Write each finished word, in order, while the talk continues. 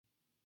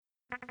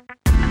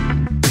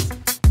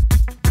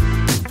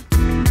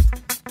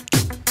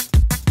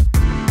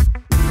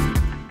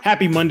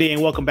Happy Monday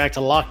and welcome back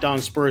to Locked On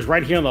Spurs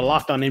right here on the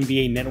Locked On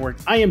NBA Network.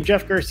 I am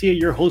Jeff Garcia,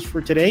 your host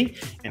for today.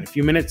 In a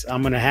few minutes,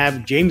 I'm going to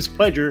have James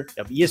Pledger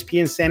of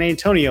ESPN San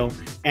Antonio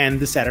and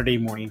the Saturday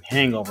Morning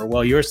Hangover.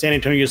 Well, your San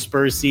Antonio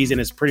Spurs season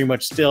is pretty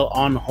much still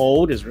on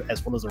hold, as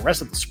well as the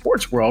rest of the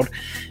sports world,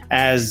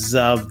 as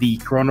the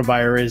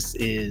coronavirus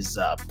is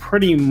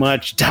pretty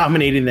much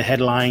dominating the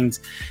headlines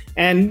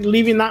and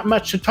leaving not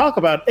much to talk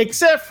about,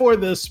 except for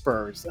the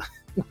Spurs.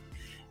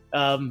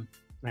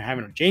 I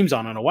haven't James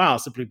on in a while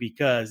simply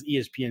because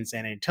ESPN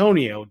San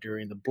Antonio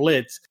during the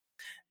Blitz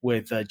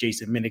with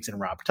Jason Minix and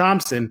Rob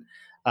Thompson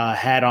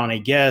had on a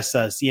guest,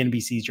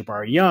 CNBC's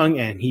Jabari Young,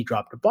 and he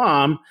dropped a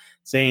bomb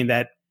saying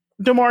that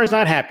DeMar is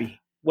not happy.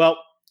 Well,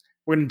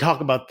 we're going to talk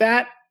about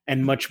that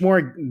and much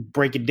more,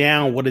 break it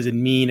down, what does it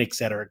mean, et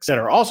cetera, et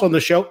cetera. Also on the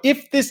show,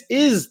 if this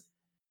is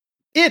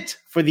it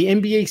for the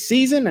NBA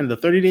season and the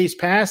 30 days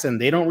pass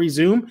and they don't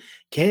resume,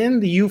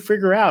 can the U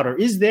figure out, or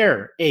is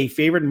there a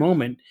favorite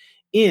moment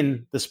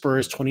in the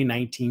Spurs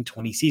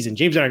 2019-20 season?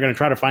 James and I are going to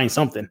try to find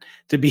something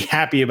to be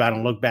happy about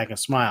and look back and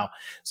smile.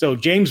 So,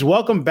 James,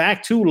 welcome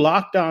back to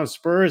Locked On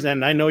Spurs,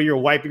 and I know you're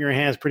wiping your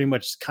hands pretty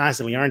much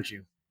constantly, aren't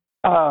you?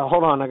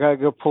 Hold on. I got to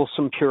go pull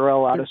some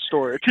Purell out of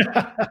storage.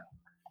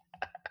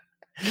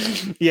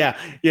 Yeah.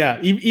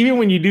 Even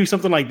when you do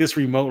something like this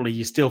remotely,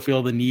 you still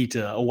feel the need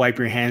to wipe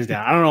your hands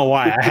down. I don't know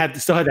why.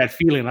 Still had that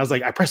feeling. I was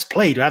like, I pressed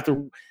play. Do I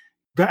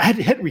have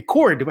to hit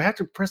record? Do I have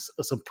to press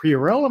some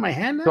Purell in my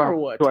hand now or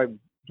what?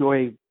 Do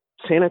I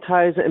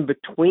sanitize in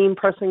between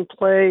pressing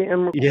play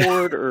and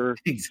record? Or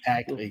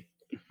exactly.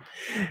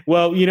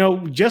 Well,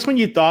 just when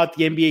you thought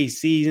the NBA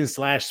season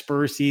 /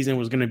 Spurs season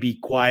was going to be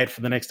quiet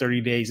for the next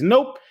 30 days,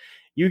 nope.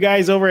 You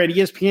guys over at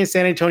ESPN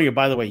San Antonio,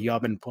 by the way, y'all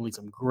been pulling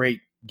some great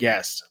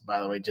guests,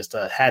 by the way, just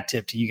a hat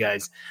tip to you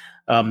guys.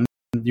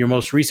 Your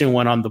most recent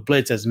one on the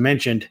Blitz, as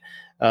mentioned,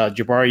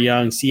 Jabari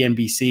Young,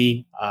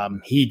 CNBC,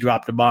 he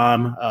dropped a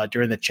bomb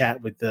during the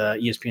chat with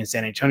ESPN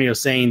San Antonio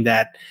saying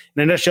that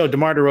in a nutshell,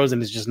 DeMar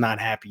DeRozan is just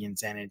not happy in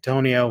San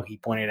Antonio. He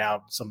pointed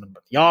out something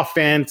about the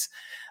offense.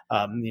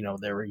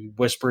 There were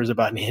whispers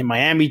about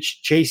Miami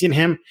chasing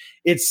him.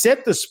 It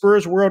set the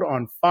Spurs world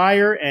on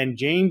fire. And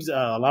James,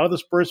 a lot of the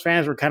Spurs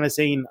fans were kind of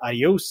saying,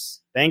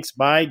 adios, thanks,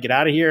 bye, get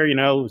out of here. It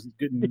was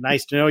good,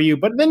 nice to know you.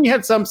 But then you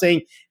had some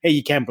saying, hey,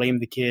 you can't blame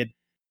the kid.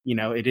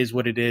 It is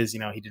what it is. He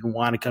didn't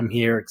want to come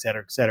here, et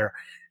cetera, et cetera.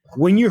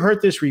 When you heard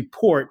this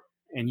report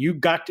and you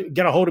got to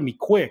get a hold of me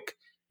quick,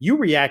 you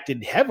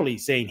reacted heavily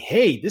saying,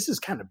 hey, this is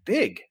kind of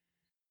big.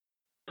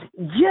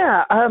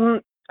 Yeah.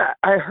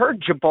 I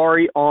heard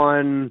Jabari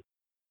on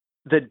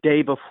the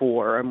day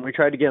before, and we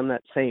tried to get him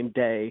that same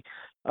day.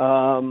 He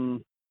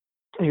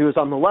was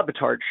on the Le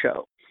Batard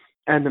show.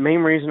 And the main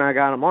reason I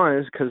got him on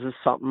is because it's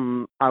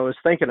something I was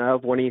thinking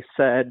of when he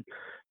said,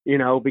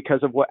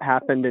 because of what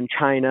happened in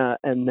China,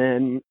 and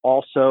then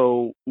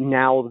also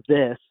now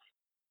this,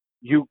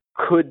 you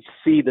could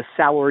see the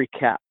salary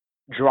cap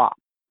drop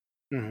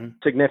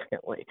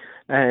significantly,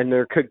 and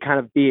there could kind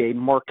of be a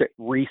market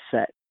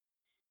reset.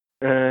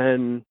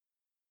 And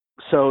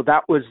so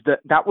that was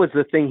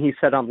the thing he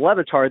said on Le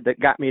Batard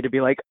that got me to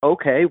be like,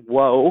 okay,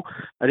 whoa,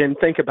 I didn't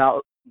think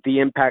about the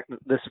impact of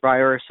this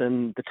virus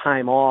and the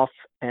time off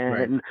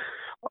and,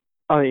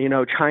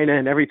 China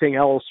and everything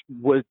else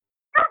would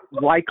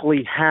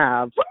likely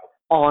have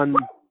on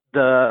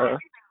the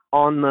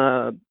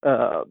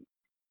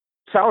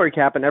salary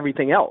cap and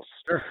everything else.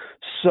 Sure.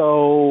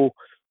 So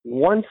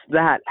once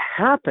that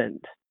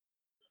happened,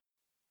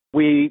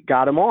 we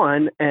got him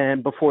on,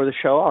 and before the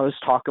show I was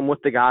talking with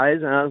the guys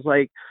and I was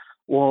like,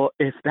 well,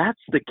 if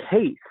that's the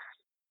case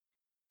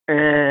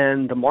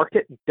and the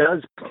market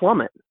does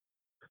plummet,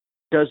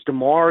 does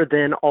DeMar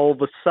then all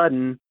of a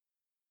sudden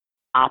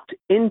opt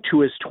into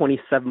his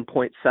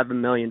 $27.7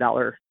 million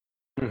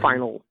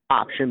final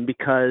option?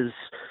 Because,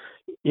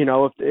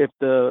 if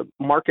the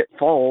market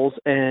falls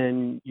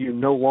and you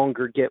no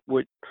longer get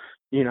what,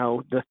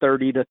 the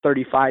 30 to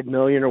 35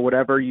 million or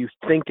whatever you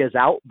think is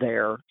out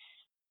there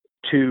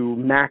to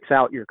max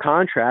out your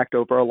contract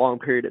over a long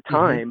period of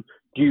time,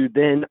 do you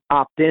then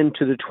opt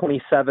into the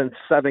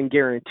 27.7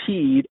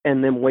 guaranteed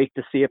and then wait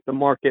to see if the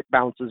market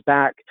bounces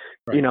back,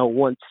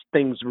 once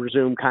things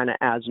resume kind of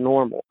as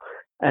normal?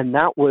 And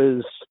that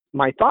was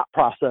my thought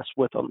process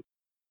with them.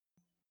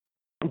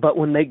 But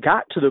when they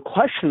got to the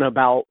question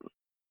about,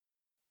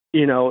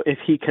 if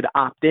he could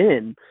opt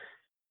in,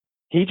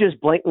 he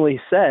just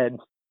blatantly said,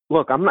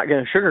 look, I'm not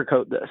going to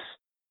sugarcoat this.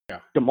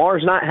 Yeah.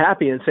 DeMar's not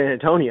happy in San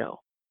Antonio.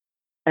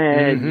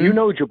 And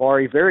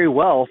Jabari very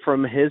well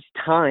from his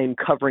time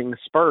covering the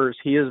Spurs.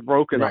 He has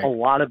broken a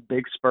lot of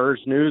big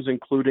Spurs news,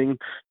 including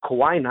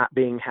Kawhi not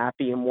being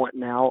happy and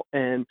whatnot.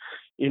 And,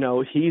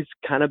 he's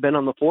kind of been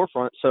on the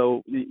forefront.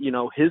 So,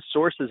 his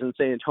sources in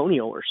San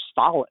Antonio are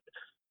solid.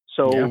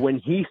 So when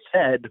he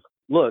said,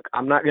 look,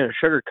 I'm not going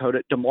to sugarcoat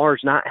it,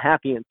 DeMar's not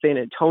happy in San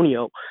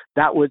Antonio,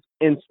 that was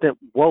instant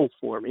woe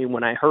for me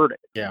when I heard it.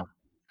 Yeah.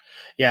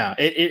 Yeah,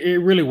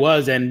 it really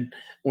was. And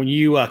when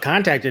you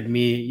contacted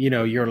me,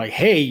 you're like,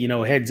 hey,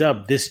 heads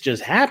up, this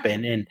just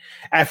happened. And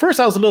at first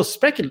I was a little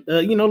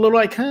a little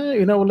like,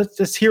 let's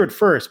just hear it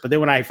first. But then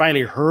when I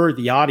finally heard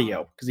the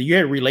audio, because you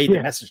had relayed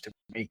the message to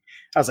me,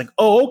 I was like,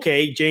 oh,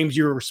 okay, James,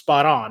 you're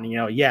spot on.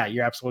 Yeah,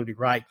 you're absolutely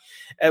right.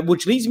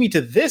 Which leads me to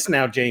this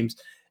now, James.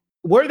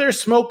 Where there's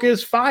smoke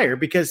is fire,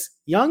 because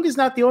Young is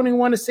not the only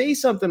one to say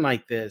something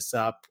like this.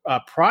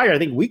 Prior, I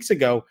think weeks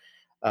ago,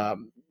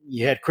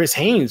 you had Chris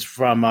Haynes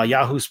from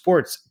Yahoo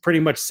Sports pretty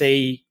much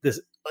say this,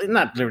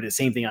 not literally the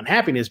same thing on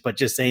happiness, but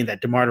just saying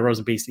that DeMar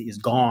DeRozan basically is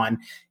gone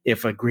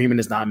if agreement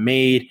is not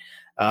made,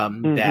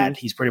 that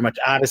he's pretty much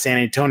out of San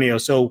Antonio.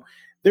 So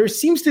there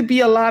seems to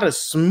be a lot of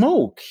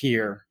smoke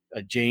here,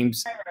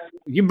 James.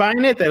 You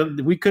buying it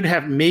that we could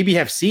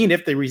have seen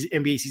if the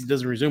NBA season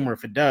doesn't resume, or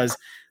if it does,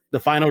 the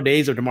final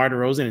days of DeMar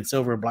DeRozan in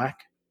silver and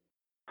black?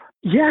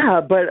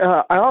 Yeah, but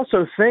I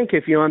also think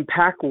if you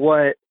unpack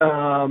what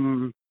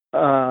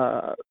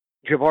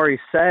Jabari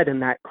said in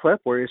that clip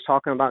where he was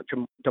talking about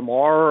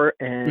DeMar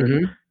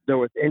and there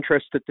was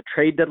interest at the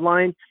trade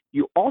deadline,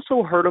 you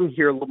also heard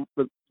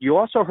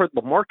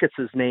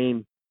LaMarcus's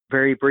name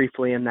very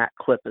briefly in that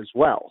clip as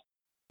well.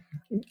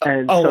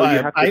 And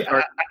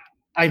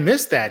I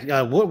missed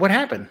that. What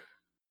happened?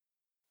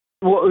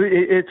 Well,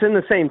 it's in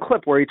the same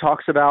clip where he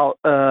talks about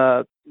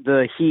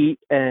the Heat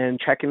and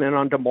checking in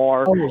on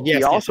DeMar.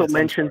 He also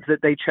mentions that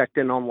they checked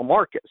in on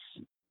LaMarcus.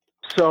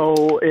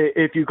 So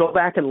if you go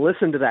back and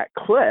listen to that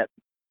clip,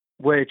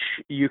 which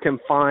you can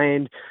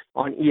find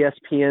on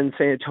ESPN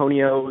San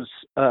Antonio's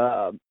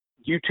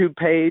YouTube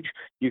page,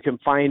 you can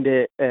find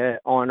it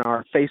on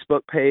our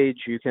Facebook page,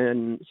 you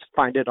can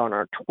find it on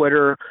our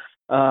Twitter,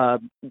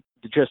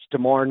 just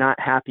DeMar not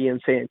happy in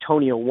San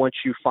Antonio. Once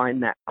you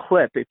find that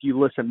clip, if you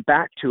listen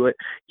back to it,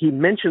 he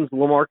mentions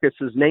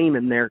LaMarcus's name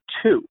in there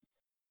too.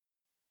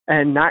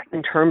 And not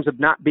in terms of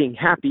not being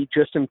happy,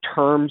 just in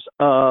terms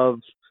of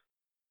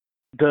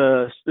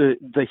the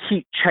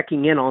Heat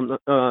checking in on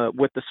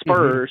with the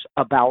Spurs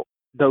about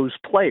those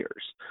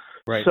players.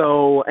 Right.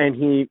 So,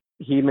 and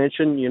he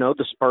mentioned,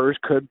 the Spurs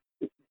could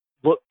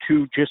look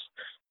to just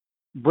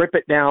rip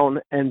it down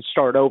and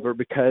start over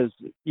because,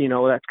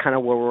 that's kind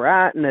of where we're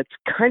at. And it's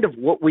kind of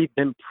what we've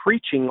been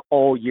preaching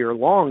all year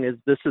long is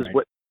this is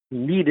what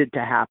needed to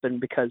happen,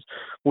 because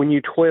when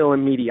you toil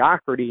in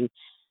mediocrity,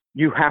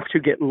 you have to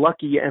get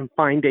lucky and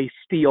find a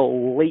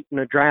steal late in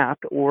a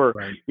draft or,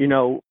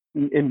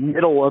 in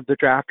middle of the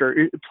draft,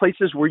 or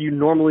places where you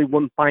normally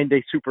wouldn't find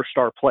a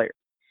superstar player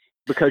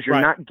because you're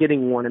not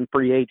getting one in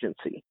free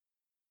agency.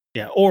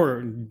 Yeah.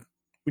 Or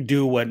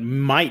do what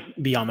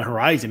might be on the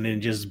horizon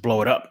and just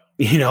blow it up.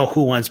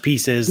 Who wants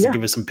pieces?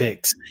 Give us some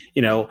picks,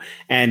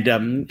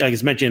 and like I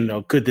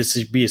mentioned, could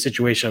this be a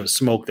situation of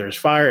smoke, there's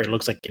fire? It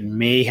looks like it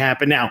may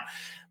happen. Now,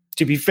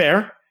 to be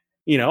fair,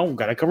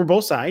 got to cover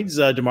both sides.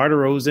 DeMar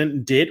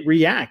DeRozan did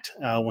react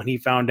when he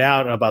found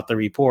out about the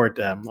report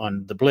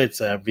on the Blitz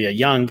via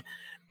Young.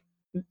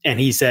 And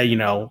he said,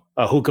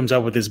 who comes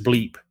up with this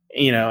bleep?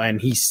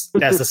 And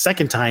that's the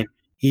second time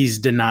he's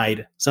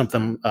denied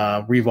something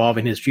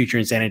revolving his future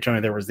in San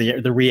Antonio. There was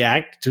the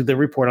react to the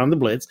report on the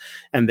Blitz.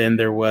 And then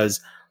there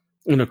was,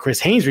 Chris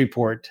Haynes'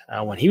 report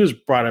when he was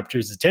brought up to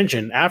his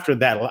attention after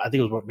that. I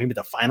think it was maybe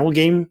the final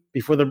game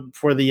before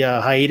the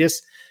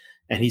hiatus.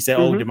 And he said,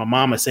 did my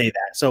mama say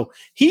that? So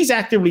he's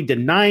actively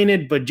denying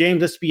it. But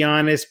James, let's be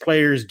honest,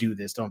 players do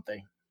this, don't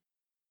they?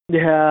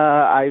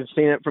 Yeah, I've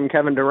seen it from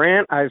Kevin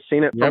Durant. I've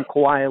seen it from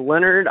Kawhi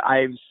Leonard.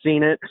 I've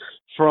seen it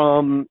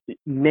from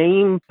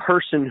name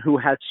person who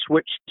has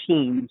switched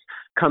teams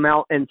come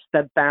out and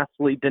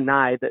steadfastly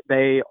deny that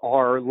they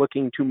are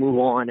looking to move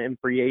on in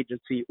free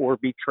agency or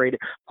be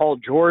traded. Paul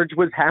George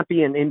was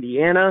happy in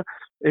Indiana,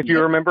 if you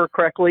remember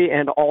correctly,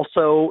 and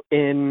also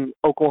in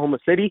Oklahoma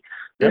City.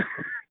 Yep.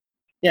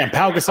 Yeah,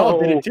 Pau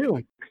Gasol did it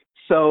too.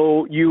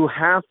 So you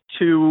have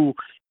to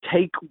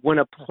take when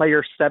a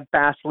player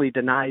steadfastly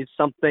denies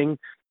something,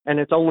 and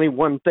it's only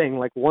one thing,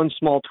 like one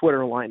small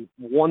Twitter line,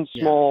 one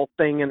small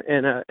thing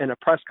in a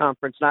press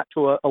conference, not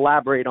to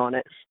elaborate on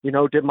it.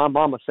 Did my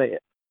mama say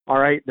it? All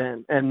right,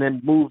 then, and then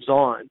moves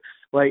on.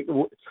 Like,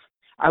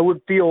 I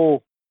would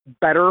feel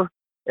better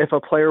if a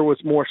player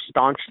was more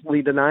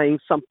staunchly denying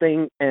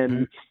something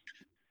and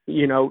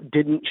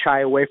didn't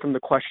shy away from the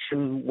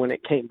question when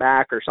it came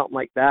back or something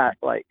like that.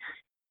 Like,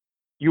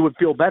 you would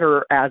feel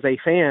better as a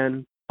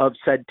fan of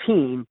said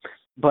team,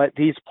 but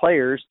these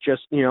players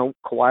just,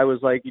 Kawhi was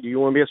like, do you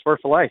want to be a Spur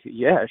for life?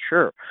 Yeah,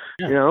 sure.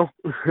 Yeah.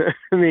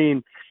 I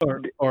mean,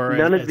 or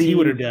none of these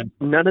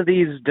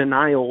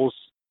denials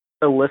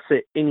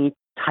elicit any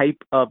type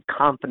of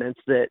confidence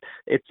that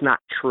it's not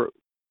true.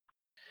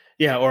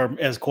 Yeah, or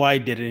as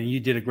Kawhi did it, and you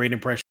did a great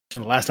impression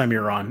the last time you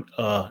were on.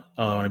 I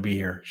want to be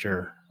here.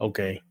 Sure.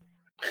 Okay.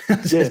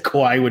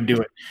 Kawhi would do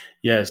it.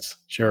 Yes,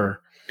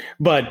 sure.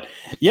 But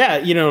yeah,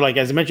 like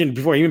as I mentioned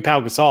before, even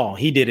Pau Gasol,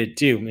 he did it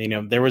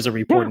too. There was a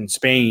report in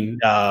Spain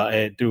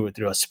through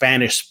a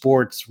Spanish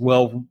sports,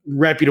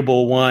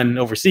 reputable one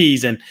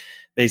overseas, and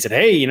they said,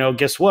 hey,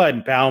 guess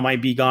what? Powell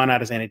might be gone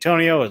out of San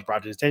Antonio. It was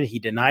brought to his attention. He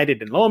denied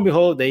it. And lo and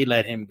behold, they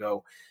let him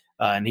go.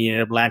 And he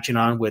ended up latching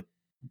on with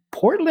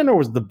Portland, or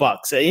was the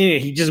Bucks?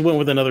 He just went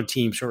with another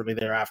team shortly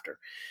thereafter.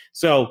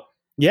 So,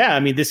 yeah, I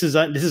mean, this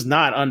is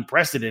not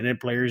unprecedented.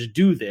 Players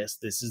do this.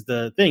 This is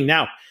the thing.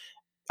 Now,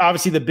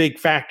 obviously, the big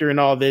factor in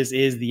all this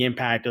is the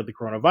impact of the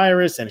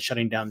coronavirus and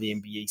shutting down the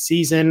NBA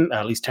season,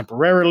 at least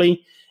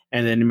temporarily.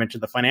 And then you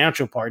mentioned the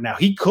financial part. Now,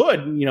 he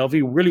could, if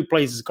he really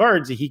plays his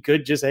cards, he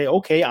could just say,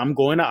 okay, I'm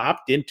going to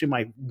opt into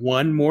my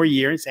one more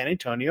year in San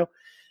Antonio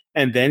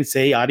and then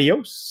say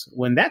adios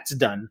when that's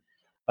done.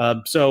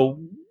 So,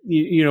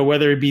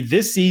 whether it be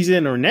this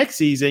season or next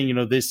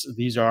season,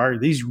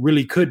 these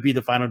really could be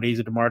the final days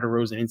of DeMar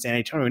DeRozan in San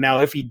Antonio.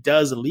 Now, if he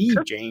does leave,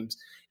 James,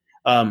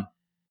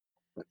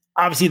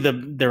 obviously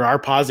there are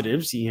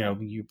positives.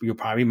 You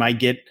probably might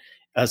get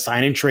a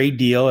sign and trade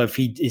deal if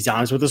he is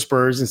honest with the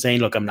Spurs and saying,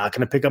 look, I'm not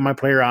going to pick up my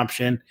player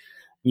option.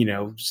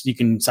 You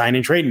can sign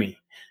and trade me.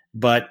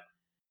 But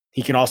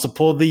he can also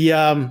pull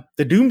the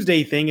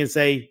doomsday thing and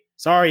say,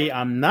 sorry,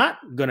 I'm not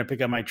going to pick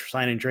up my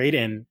sign and trade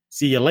and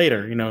see you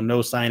later.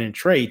 No sign and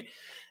trade.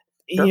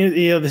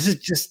 Sure. This is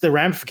just the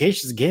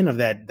ramifications again of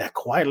that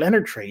Kawhi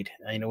Leonard trade.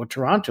 With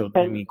Toronto,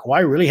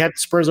 Kawhi really had the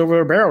Spurs over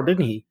a barrel,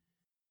 didn't he?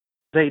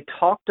 They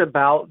talked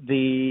about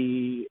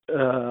in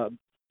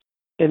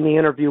the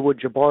interview with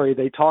Jabari,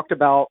 they talked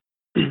about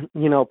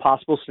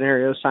possible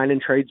scenarios, sign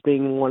and trades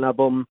being one of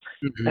them,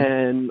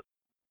 and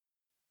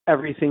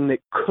everything that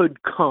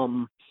could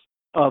come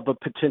of a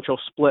potential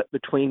split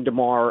between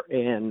DeMar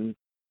and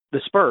the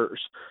Spurs.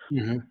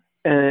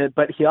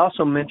 But he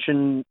also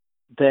mentioned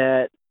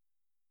that,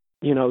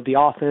 the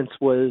offense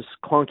was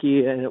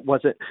clunky and it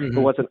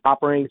wasn't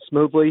operating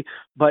smoothly.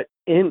 But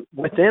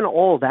within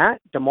all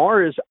that,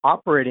 DeMar is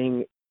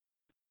operating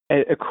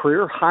at a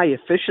career high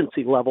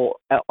efficiency level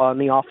on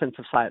the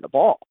offensive side of the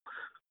ball.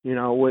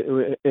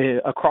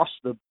 Across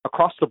the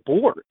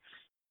board.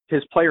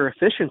 His player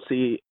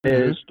efficiency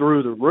is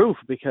through the roof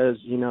because,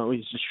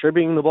 he's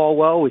distributing the ball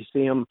well. We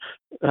see him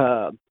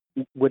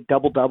with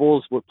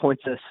double-doubles, with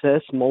points and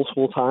assists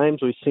multiple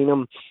times. We've seen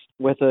him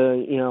with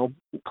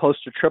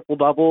close to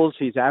triple-doubles.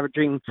 He's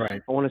averaging, I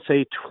want to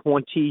say,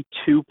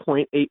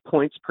 22.8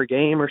 points per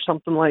game or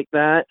something like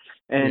that.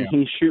 And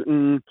he's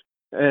shooting,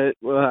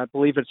 I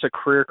believe it's a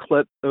career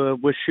clip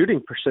with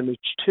shooting percentage,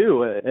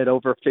 too, at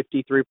over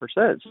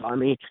 53%.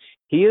 So,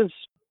 he is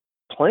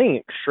playing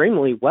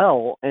extremely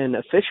well and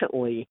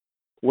efficiently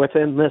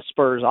within this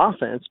Spurs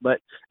offense, but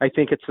I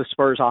think it's the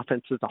Spurs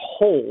offense as a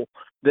whole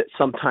that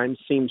sometimes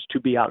seems to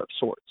be out of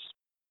sorts.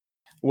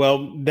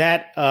 Well,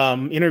 that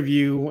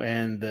interview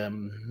and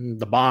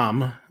the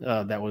bomb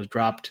that was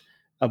dropped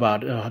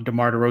about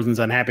DeMar DeRozan's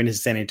unhappiness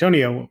in San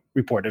Antonio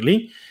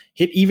reportedly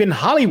hit even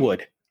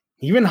Hollywood.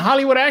 Even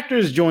Hollywood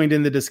actors joined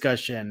in the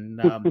discussion.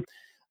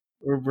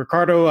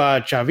 Ricardo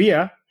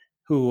Chavarria,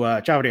 who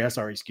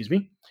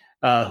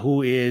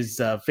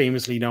is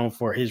famously known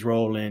for his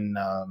role in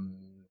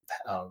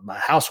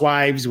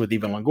Housewives with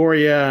Eva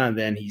Longoria, and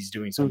then he's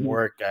doing some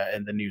work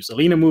in the new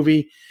Selena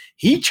movie.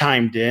 He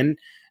chimed in,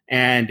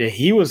 and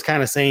he was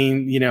kind of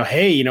saying,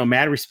 hey,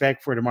 mad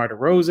respect for DeMar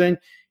DeRozan.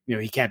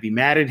 He can't be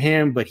mad at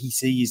him, but he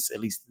sees, at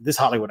least this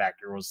Hollywood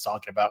actor was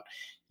talking about,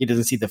 he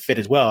doesn't see the fit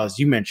as well, as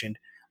you mentioned.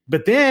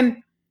 But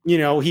then,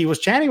 he was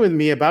chatting with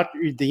me about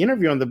the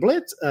interview on the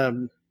Blitz,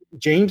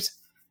 James.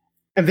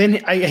 And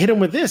then I hit him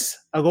with this.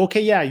 I go,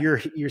 okay, yeah,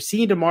 you're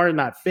seeing DeMar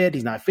not fit.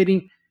 He's not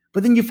fitting.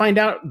 But then you find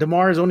out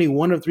DeMar is only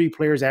one of three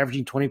players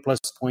averaging 20-plus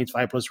points,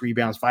 5-plus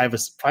rebounds, 5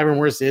 or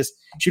more assists,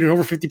 shooting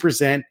over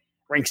 50%,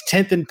 ranks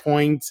 10th in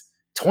points,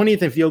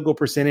 20th in field goal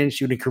percentage,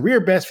 shooting career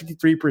best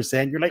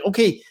 53%. You're like,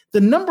 okay,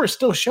 the numbers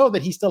still show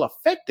that he's still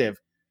effective.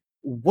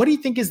 What do you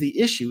think is the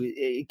issue?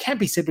 It can't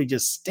be simply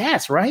just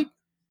stats, right?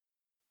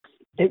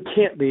 It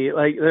can't be.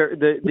 Like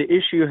the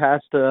issue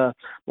has to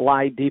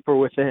lie deeper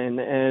within,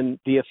 and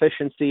the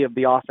efficiency of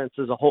the offense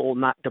as a whole,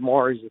 not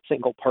DeMar as a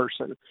single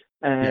person.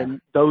 And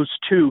those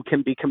two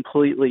can be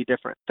completely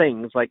different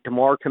things. Like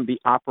DeMar can be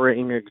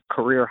operating at a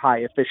career high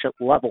efficient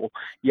level,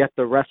 yet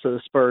the rest of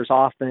the Spurs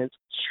offense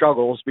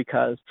struggles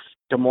because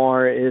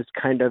DeMar is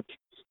kind of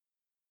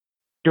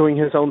doing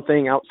his own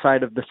thing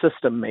outside of the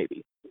system,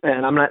 maybe.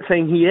 And I'm not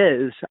saying he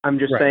is. I'm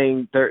just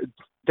saying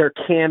there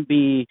can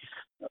be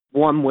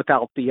one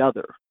without the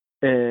other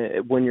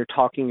when you're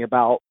talking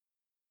about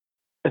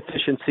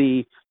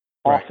efficiency,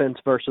 offense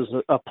versus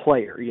a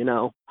player,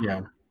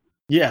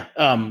 Yeah.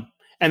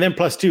 And then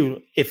plus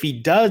two, if he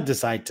does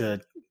decide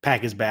to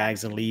pack his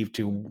bags and leave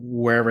to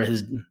wherever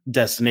his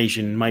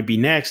destination might be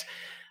next,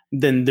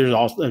 then there's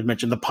also, as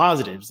mentioned, the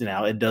positives.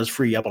 It does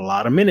free up a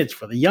lot of minutes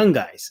for the young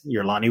guys,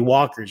 your Lonnie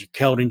Walkers, your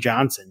Keldon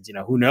Johnsons.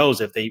 Who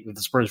knows if the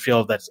Spurs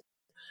feel that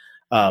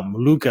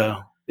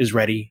Luka is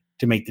ready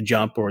to make the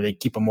jump, or they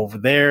keep him over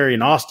there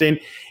in Austin.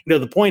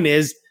 The point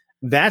is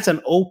that's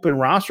an open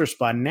roster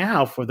spot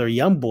now for their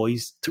young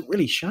boys to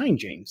really shine,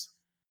 James.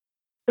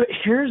 But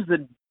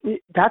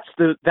that's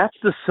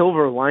the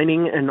silver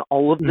lining in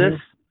all of this.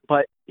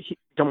 But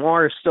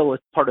DeMar is still a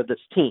part of this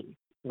team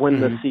when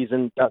the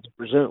season does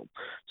resume.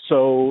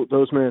 So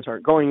those minutes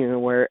aren't going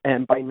anywhere.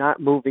 And by not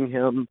moving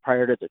him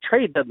prior to the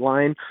trade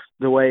deadline,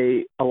 the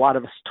way a lot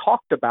of us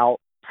talked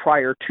about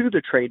prior to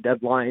the trade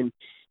deadline,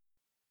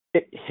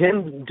 the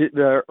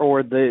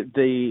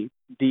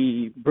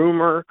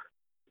rumor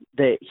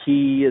that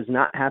he is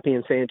not happy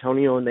in San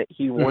Antonio and that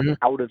he wants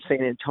out of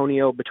San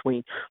Antonio,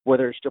 between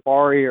whether it's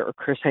Jabari or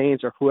Chris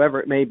Haynes or whoever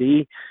it may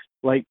be,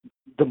 like,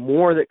 the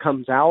more that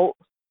comes out,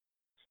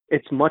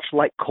 it's much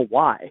like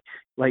Kawhi.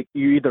 Like,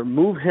 you either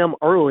move him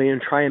early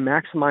and try and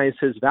maximize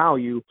his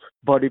value,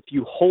 but if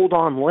you hold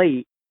on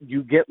late,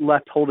 you get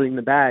left holding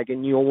the bag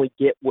and you only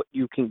get what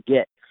you can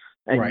get.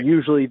 And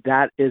usually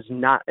that is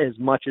not as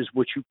much as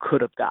what you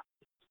could have got.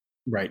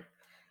 Right.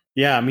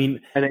 Yeah, I mean,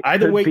 and it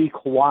either could way, be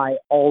Kawhi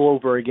all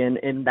over again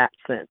in that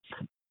sense.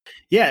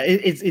 Yeah,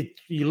 it's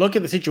you look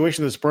at the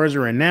situation the Spurs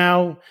are in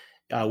now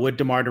with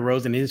DeMar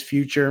DeRozan and his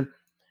future.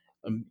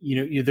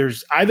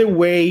 There's either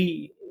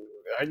way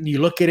you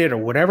look at it, or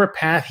whatever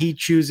path he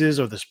chooses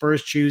or the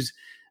Spurs choose,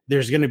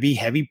 there's going to be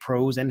heavy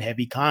pros and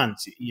heavy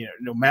cons.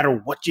 No matter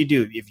what you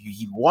do, if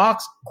he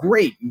walks,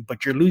 great,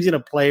 but you're losing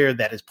a player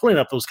that is pulling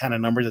up those kind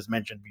of numbers as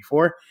mentioned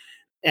before.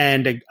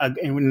 And in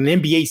an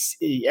NBA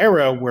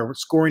era where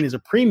scoring is a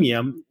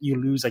premium, you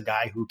lose a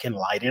guy who can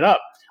light it up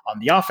on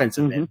the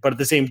offensive end. But at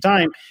the same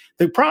time,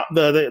 the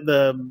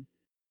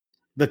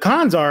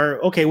cons are,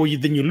 okay, well,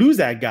 then you lose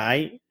that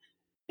guy,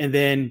 and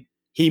then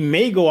he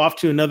may go off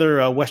to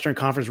another Western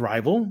Conference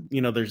rival.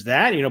 There's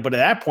that. But at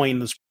that point,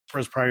 the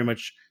Spurs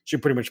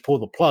should pretty much pull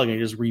the plug and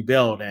just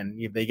rebuild. And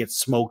if they get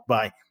smoked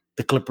by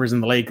the Clippers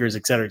and the Lakers,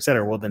 et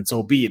cetera, well, then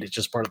so be it. It's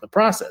just part of the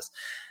process.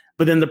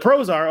 But then the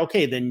pros are,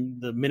 okay, then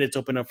the minutes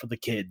open up for the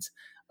kids.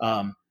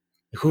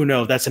 Who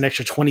knows? That's an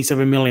extra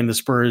 $27 million the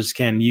Spurs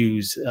can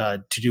use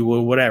to do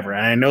whatever.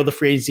 And I know the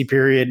free agency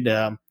period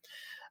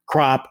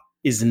crop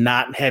is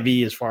not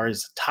heavy as far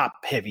as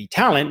top-heavy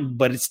talent,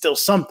 but it's still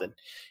something.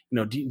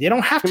 They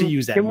don't have to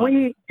use that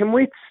money. Can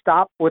we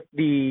stop with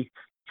the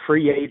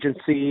free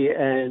agency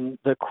and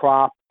the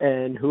crop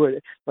and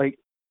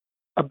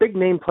a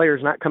big-name player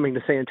is not coming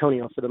to San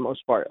Antonio for the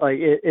most part. Like,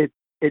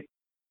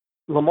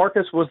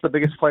 LaMarcus was the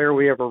biggest player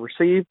we ever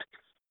received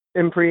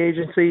in free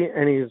agency,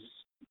 and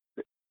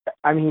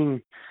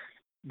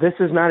this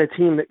is not a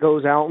team that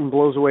goes out and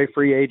blows away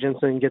free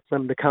agents and gets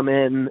them to come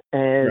in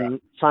and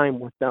sign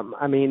with them.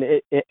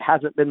 It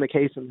hasn't been the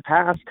case in the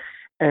past,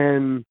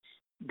 and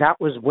that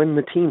was when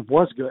the team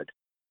was good,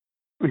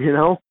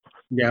 Yeah.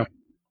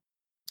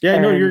 Yeah,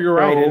 no, you're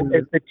right.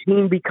 If the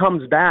team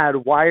becomes bad,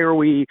 why do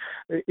we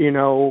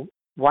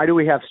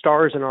have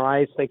stars in our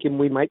eyes thinking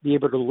we might be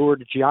able to lure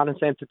Giannis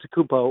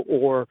Antetokounmpo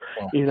or,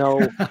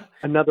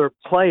 another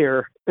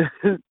player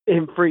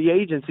in free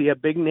agency, a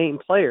big name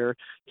player,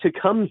 to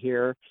come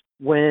here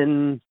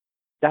when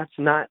that's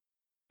not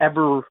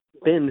ever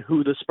been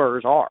who the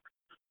Spurs are?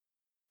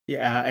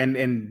 Yeah,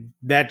 and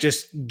that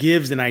just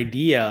gives an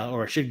idea,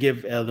 or should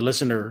give the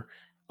listener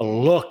a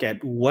look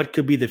at what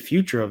could be the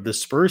future of the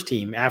Spurs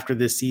team after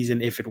this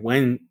season,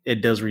 when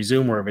it does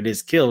resume, or if it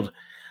is killed.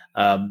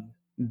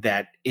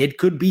 That it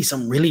could be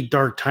some really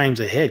dark times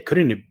ahead,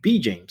 couldn't it be,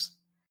 James?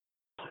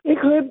 It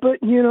could,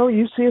 but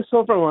you see a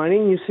silver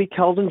lining. You see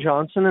Keldon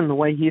Johnson and the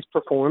way he's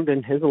performed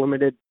in his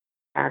limited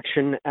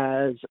action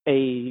as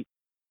a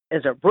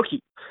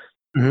rookie.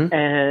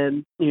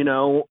 And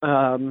the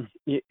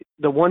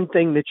one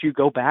thing that you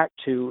go back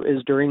to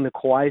is during the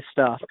Kawhi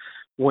stuff,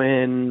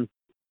 when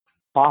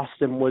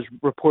Boston was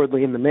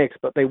reportedly in the mix,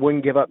 but they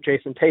wouldn't give up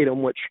Jason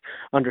Tatum, which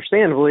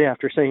understandably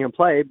after seeing him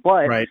play,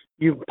 but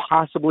you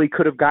possibly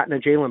could have gotten a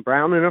Jaylen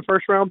Brown in a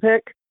first-round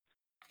pick.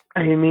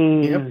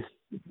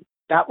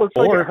 That looks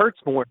like it hurts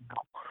more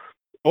now.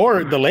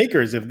 Or the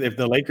Lakers, if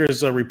the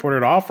Lakers'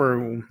 reported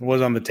offer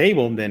was on the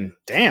table, then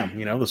damn,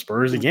 the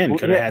Spurs again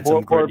could have had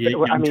some good.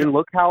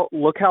 Look how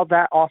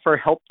that offer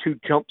helped to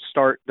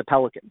jumpstart the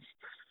Pelicans.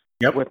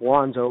 With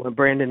Lonzo and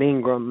Brandon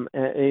Ingram,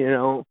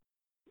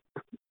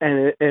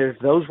 And if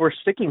those were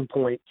sticking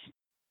points,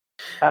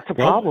 that's a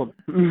problem.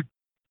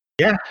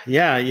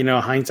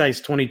 Yeah. Hindsight's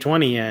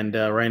 2020, and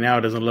right now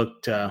it doesn't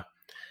look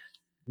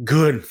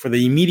good for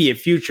the immediate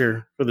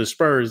future for the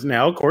Spurs.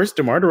 Now, of course,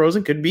 DeMar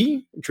DeRozan could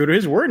be true to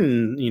his word,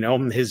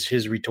 and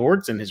his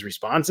retorts and his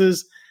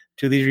responses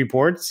to these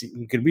reports,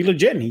 he could be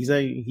legit. And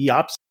he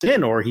opts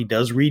in, or he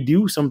does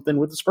redo something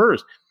with the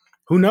Spurs.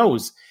 Who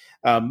knows?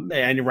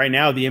 And right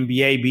now, the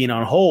NBA being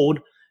on hold,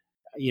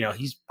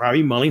 he's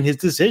probably mulling his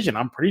decision.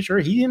 I'm pretty sure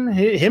him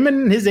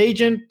and his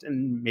agent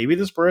and maybe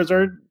the Spurs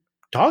are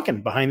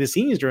talking behind the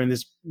scenes during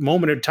this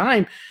moment of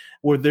time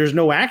where there's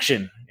no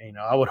action.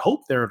 I would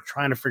hope they're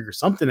trying to figure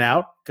something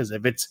out, because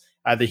if it's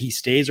either he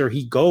stays or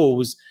he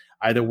goes,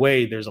 either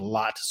way, there's a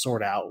lot to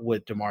sort out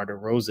with DeMar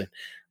DeRozan.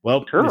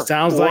 Well, It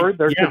sounds like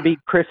there could be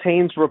Chris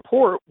Haynes'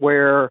 report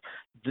where,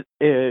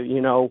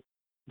 the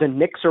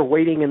Knicks are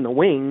waiting in the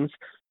wings,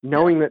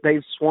 knowing that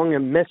they've swung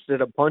and missed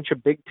at a bunch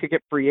of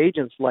big-ticket free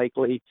agents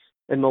likely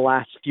in the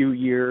last few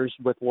years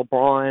with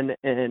LeBron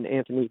and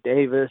Anthony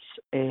Davis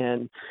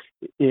and,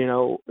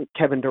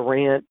 Kevin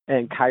Durant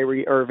and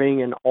Kyrie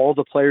Irving and all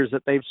the players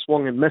that they've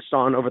swung and missed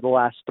on over the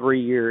last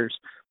 3 years.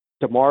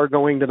 DeMar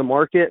going to the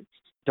market,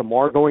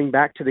 DeMar going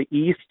back to the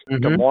East,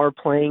 Mm-hmm. DeMar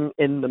playing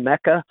in the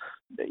Mecca.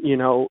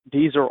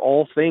 These are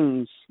all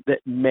things that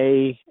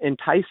may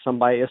entice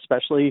somebody,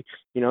 especially,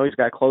 he's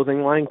got a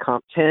clothing line,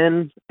 Comp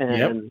 10,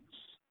 and,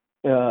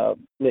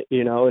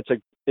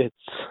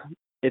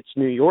 it's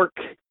New York,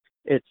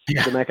 it's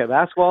the Mecca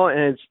basketball,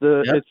 and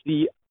it's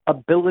the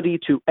ability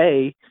to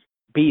A,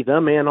 be the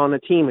man on the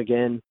team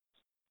again,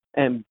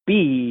 and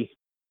B,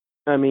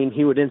 I mean,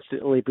 he would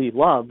instantly be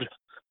loved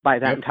by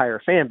that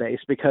entire fan base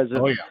because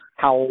of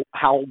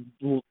how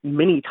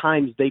many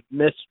times they've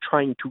missed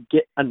trying to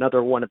get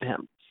another one of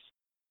him.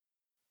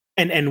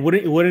 And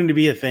wouldn't it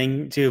be a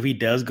thing too if he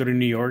does go to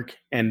New York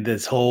and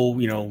this whole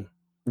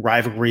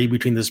rivalry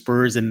between the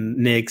Spurs and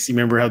Knicks? You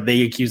remember how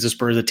they accused the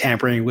Spurs of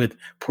tampering with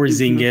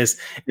Porzingis,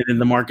 and then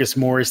the Marcus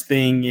Morris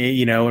thing,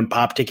 and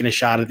Pop taking a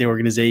shot at the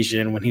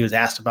organization when he was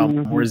asked about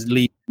Morris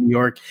leaving New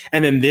York,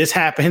 and then this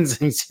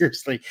happens. And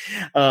seriously,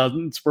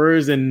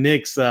 Spurs and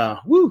Knicks, they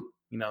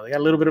got a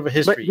little bit of a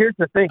history. But here's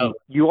the thing: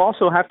 you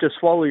also have to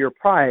swallow your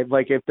pride.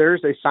 Like if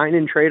there's a sign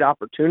and trade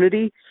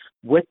opportunity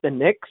with the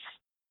Knicks,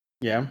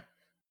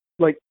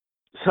 like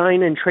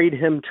sign and trade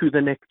him to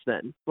the Knicks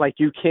then. Like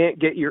you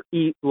can't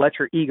let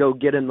your ego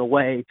get in the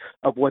way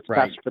of what's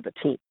best for the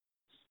team.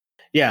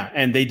 Yeah,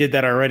 and they did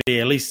that already,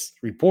 at least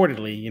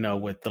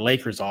reportedly, with the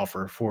Lakers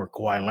offer for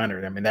Kawhi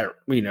Leonard. I mean, that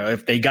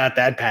if they got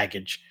that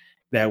package,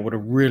 that would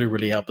have really,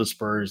 really helped the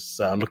Spurs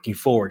looking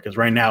forward, because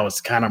right now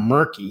it's kind of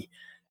murky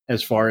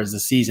as far as the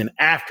season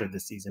after the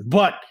season.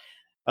 But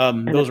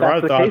those are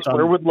our thoughts.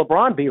 Where would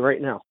LeBron be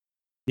right now?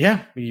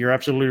 Yeah, you're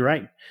absolutely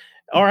right.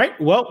 All right,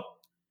 well,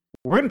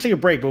 we're going to take a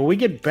break, but when we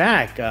get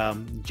back,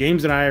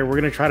 James and we're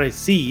going to try to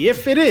see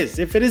if it is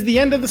the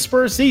end of the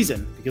Spurs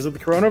season because of the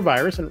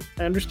coronavirus. And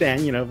I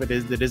understand, if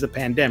it is a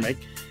pandemic.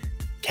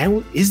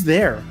 Is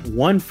there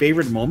one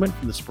favorite moment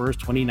from the Spurs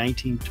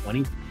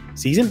 2019-20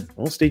 season?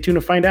 Well, stay tuned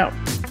to find out.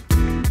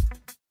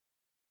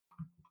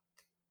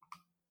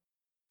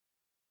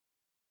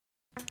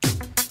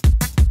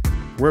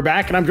 We're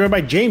back, and I'm joined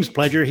by James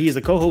Pledger. He is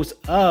the co-host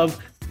of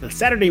the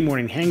Saturday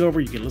Morning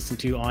Hangover. You can listen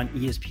to on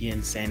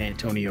ESPN San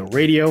Antonio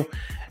Radio.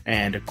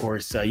 And of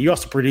course, you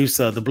also produce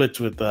The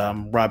Blitz with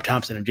Rob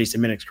Thompson and Jason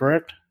Minix,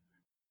 correct?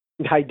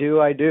 I do.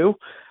 All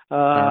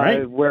right.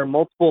 I wear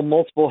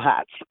multiple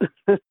hats.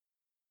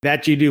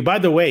 That you do. By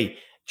the way,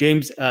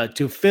 James,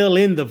 to fill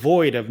in the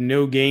void of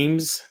no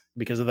games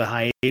because of the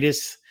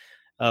hiatus,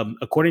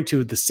 according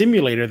to the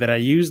simulator that I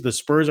use, the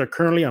Spurs are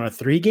currently on a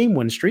 3-game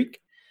win streak.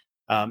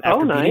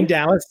 After beating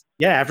Dallas.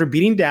 Yeah, after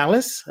beating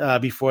Dallas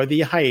before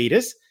the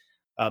hiatus.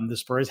 The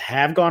Spurs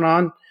have gone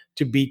on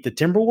to beat the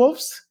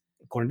Timberwolves,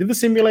 according to the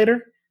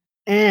simulator,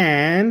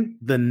 and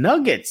the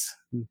Nuggets,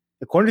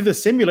 according to the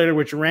simulator,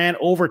 which ran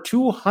over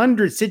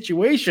 200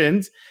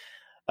 situations.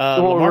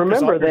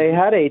 Remember, they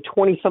had a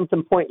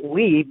 20-something point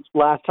lead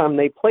last time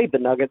they played the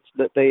Nuggets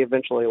that they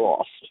eventually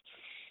lost.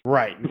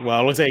 Right.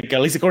 Well, let's say,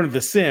 at least according to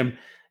the sim,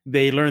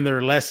 they learned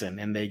their lesson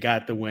and they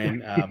got the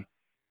win.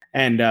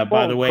 And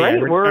by the way,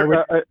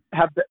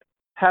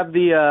 have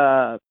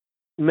the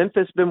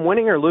Memphis been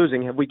winning or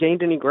losing? Have we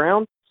gained any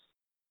ground?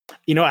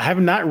 I have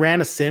not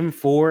ran a sim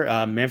for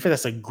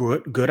Memphis. That's a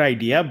good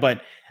idea,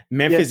 but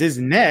Memphis is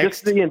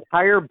next. Just the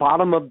entire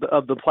bottom of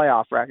the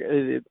playoff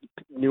bracket.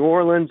 New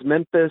Orleans,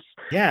 Memphis,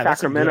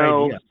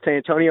 Sacramento, San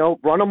Antonio.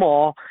 Run them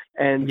all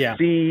and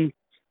see,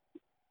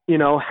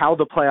 how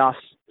the playoffs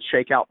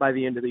shake out by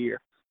the end of the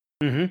year.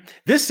 Mm-hmm.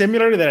 This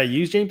simulator that I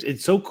use, James,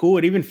 it's so cool.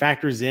 It even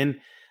factors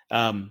in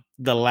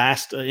the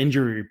last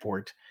injury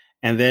report,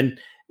 and then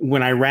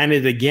when I ran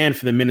it again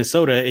for the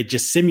Minnesota, it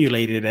just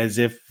simulated as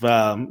if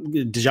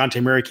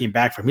DeJounte Murray came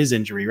back from his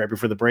injury right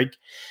before the break,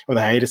 or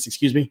the hiatus,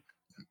 excuse me,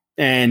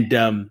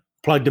 and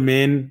plugged him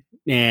in,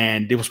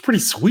 and it was pretty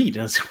sweet.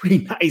 It was pretty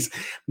nice.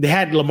 They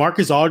had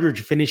LaMarcus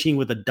Aldridge finishing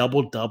with a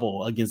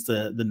double-double against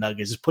the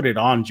Nuggets. Just put it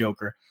on,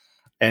 Joker.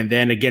 And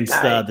then against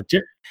the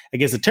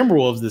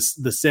Timberwolves,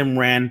 the sim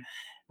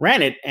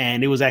ran it,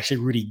 and it was actually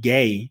Rudy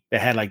Gay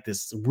that had like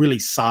this really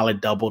solid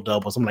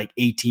double-double, something like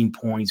 18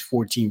 points,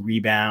 14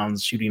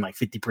 rebounds, shooting like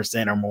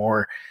 50% or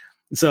more.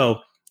 So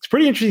it's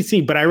pretty interesting to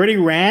see. But I already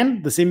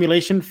ran the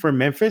simulation for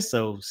Memphis,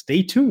 so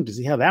stay tuned to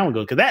see how that one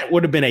goes, because that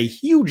would have been a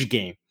huge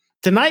game.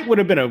 Tonight would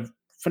have been a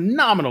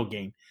phenomenal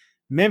game.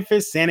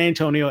 Memphis, San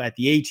Antonio at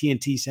the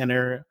AT&T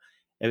Center.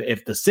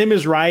 If the sim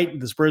is right,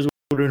 the Spurs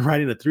would have been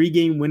riding a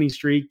 3-game winning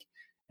streak,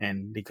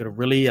 and they could have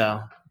really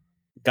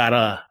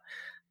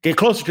get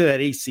closer to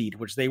that 8 seed,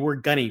 which they were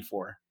gunning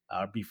for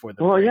before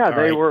the break.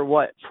 They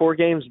were 4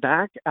 games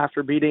back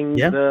after beating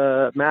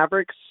the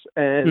Mavericks,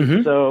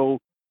 and so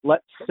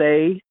let's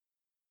say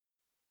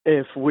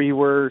if we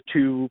were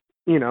to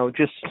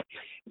just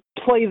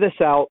play this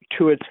out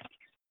to its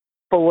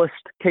fullest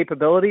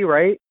capability,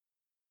 right?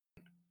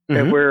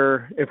 If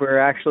we're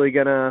actually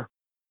gonna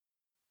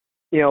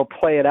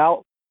play it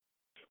out,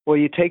 well,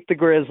 you take the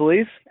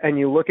Grizzlies and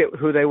you look at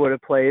who they would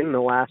have played in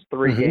the last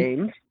 3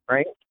 games,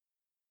 right?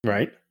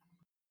 Right.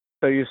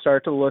 So you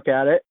start to look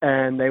at it,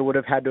 and they would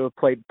have had to have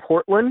played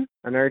Portland,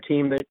 another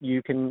team that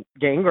you can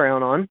gain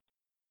ground on.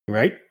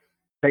 Right.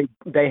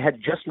 They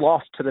had just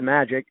lost to the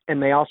Magic,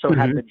 and they also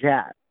had the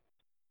Jazz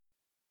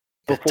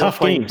before Tough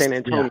playing games. San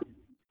Antonio. Yeah.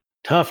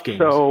 Tough games.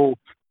 So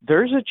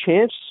there's a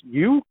chance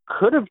you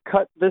could have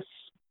cut this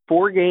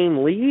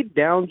 4-game lead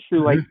down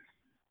to like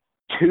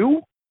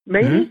 2,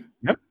 maybe.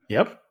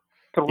 Yep.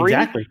 3,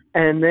 exactly.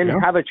 And then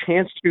have a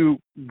chance to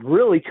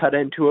really cut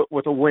into it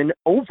with a win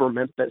over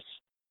Memphis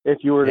if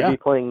you were to be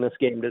playing this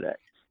game today.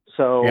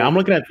 So I'm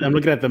looking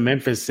at the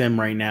Memphis sim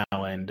right now,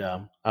 and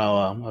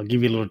I'll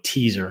give you a little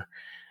teaser.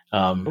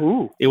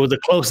 It was a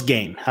close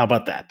game. How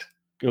about that?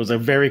 It was a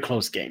very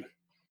close game.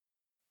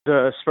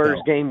 The Spurs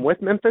game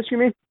with Memphis, you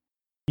mean?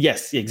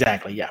 Yes,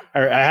 exactly. Yeah,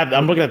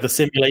 I'm looking at the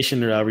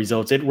simulation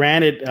results. It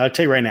ran it. I'll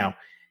tell you right now.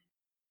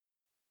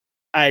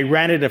 I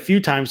ran it a few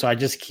times, so I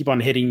just keep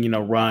on hitting,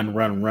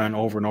 run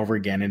over and over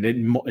again, and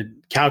it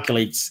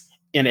calculates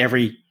in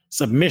every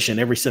submission,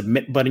 every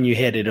submit button you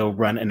hit, it'll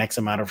run an X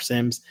amount of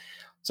sims.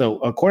 So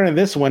according to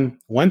this one,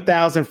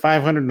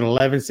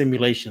 1,511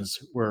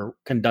 simulations were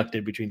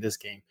conducted between this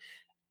game.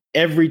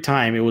 Every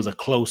time it was a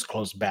close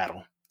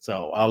battle.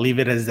 So I'll leave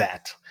it as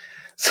that.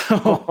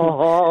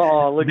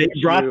 So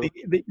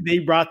they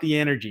brought the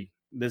energy.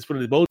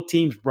 Both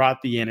teams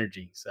brought the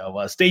energy.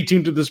 So stay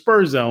tuned to the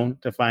Spurs Zone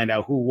to find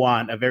out who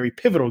won a very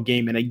pivotal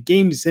game in a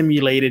game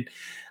simulated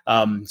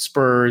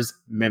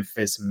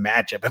Spurs-Memphis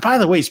matchup. And by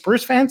the way,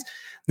 Spurs fans,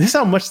 this is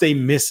how much they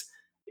miss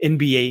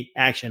NBA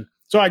action.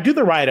 So I do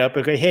the write-up.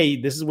 Okay, hey,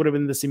 this would have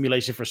been the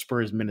simulation for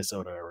Spurs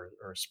Minnesota or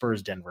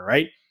Spurs Denver,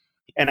 right?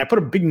 And I put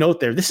a big note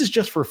there. This is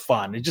just for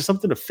fun. It's just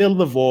something to fill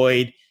the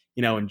void,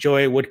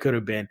 enjoy what could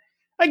have been.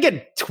 I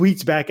get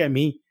tweets back at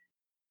me.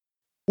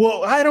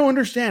 Well, I don't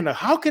understand.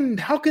 How can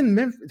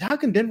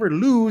Denver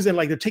lose? And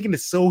like they're taking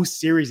it so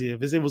seriously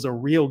as it was a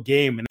real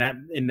game.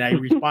 And I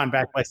respond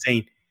back by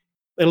saying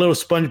a little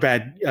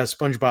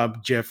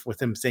SpongeBob GIF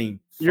with him saying,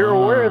 "You're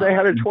aware they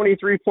had a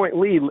 23-point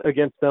lead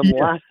against them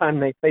last time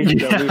they faced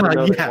them, even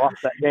though they lost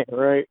that game,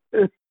 right?"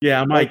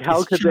 Yeah, I'm like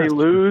how could they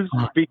lose?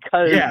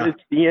 Because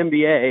it's the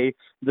NBA.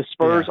 The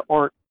Spurs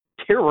aren't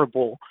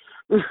terrible.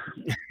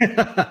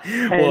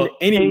 Well,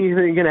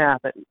 anything can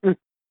happen.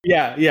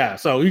 Yeah.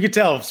 So you could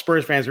tell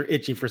Spurs fans are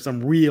itching for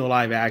some real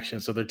live action.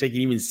 So they're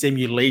taking even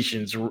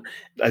simulations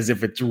as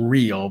if it's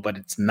real, but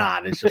it's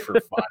not. It's just for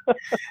fun.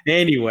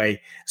 Anyway,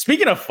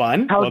 speaking of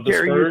fun. How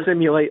dare you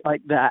simulate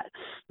like that?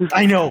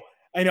 I know.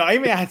 I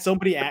even had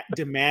somebody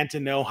demand to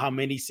know how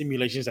many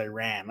simulations I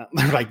ran.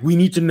 They're like, we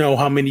need to know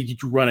how many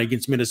did you run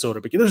against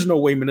Minnesota? Because there's no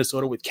way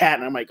Minnesota with Cat.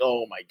 And I'm like,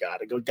 oh my God.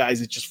 I go,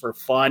 guys, it's just for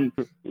fun.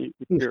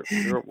 You're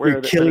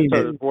aware that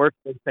Minnesota's worse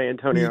than San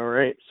Antonio,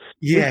 right?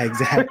 Yeah,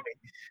 exactly.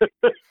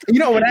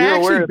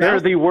 They're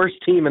the worst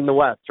team in the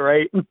West,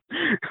 right?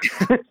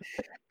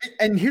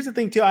 And here's the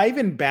thing too. I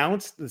even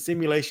bounced the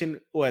simulation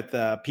with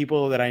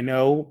people that I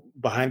know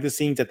behind the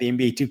scenes at the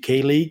NBA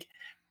 2K League,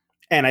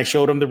 and I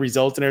showed them the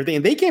results and everything.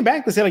 And they came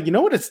back and said, like, you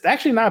know what? It's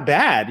actually not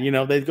bad.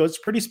 They go, it's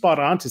pretty spot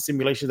on to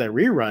simulations that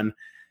rerun.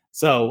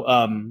 So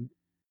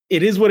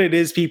it is what it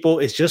is, people.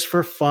 It's just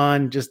for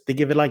fun. Just think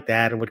of it like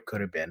that and what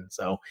could have been.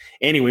 So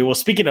anyway, well,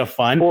 speaking of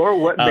fun, or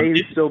what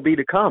may still be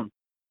to come.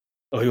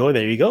 Oh,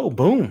 there you go.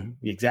 Boom.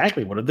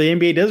 Exactly. What if the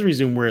NBA does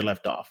resume where it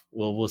left off?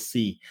 Well, we'll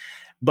see.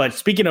 But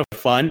speaking of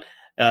fun,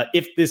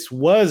 if this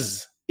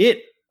was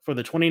it for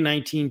the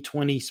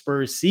 2019-20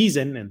 Spurs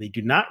season and they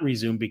do not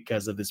resume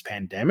because of this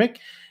pandemic,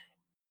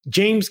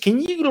 James, can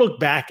you look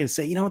back and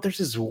say, there's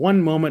this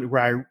one moment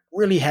where I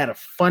really had a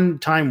fun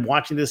time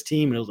watching this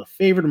team and it was a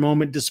favorite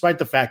moment despite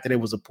the fact that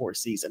it was a poor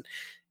season?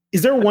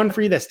 Is there one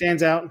for you that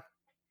stands out?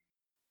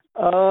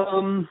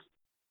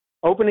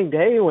 Opening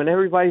day when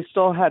everybody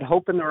still had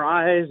hope in their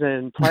eyes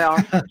and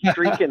playoff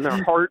streak in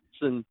their hearts.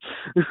 And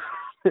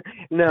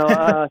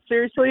no,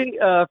 seriously,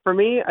 for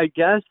me, I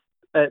guess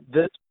at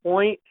this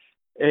point,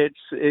 it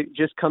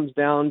just comes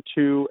down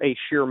to a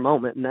sheer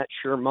moment. And that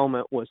sheer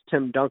moment was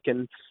Tim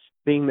Duncan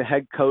being the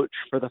head coach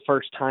for the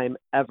first time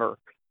ever.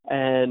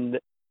 And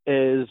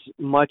as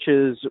much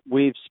as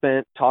we've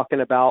spent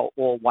talking about,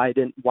 well, why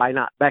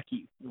not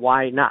Becky?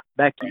 Why not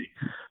Becky?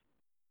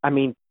 I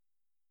mean,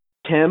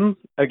 Tim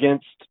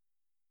against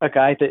a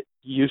guy that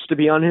used to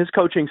be on his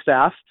coaching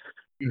staff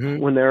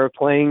when they were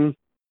playing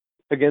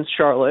against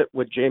Charlotte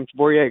with James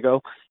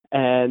Borrego,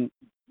 and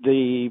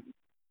the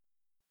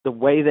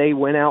way they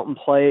went out and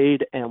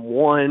played and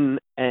won,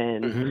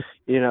 and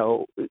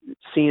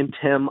seeing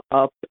Tim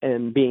up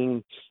and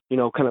being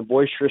kind of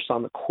boisterous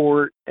on the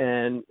court,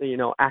 and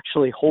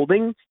actually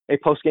holding a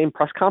post-game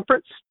press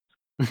conference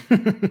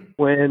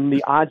when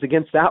the odds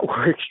against that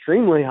were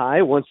extremely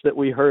high once that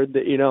we heard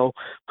that,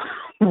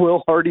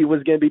 Will Hardy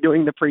was going to be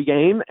doing the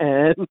pregame,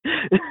 and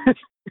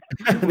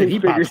we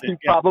figured he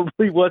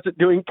probably wasn't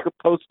doing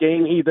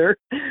post-game either.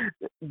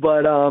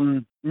 But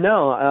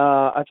no,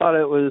 I thought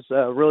it was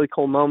a really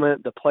cool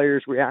moment. The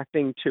players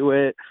reacting to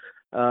it,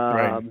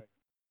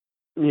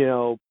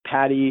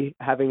 Patty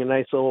having a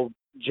nice little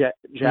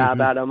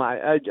jab at him.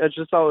 I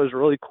just thought it was a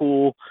really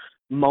cool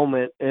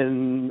moment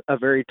in a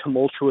very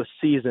tumultuous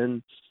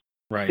season,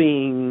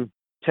 seeing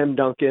Tim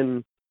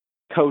Duncan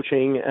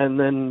coaching and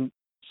then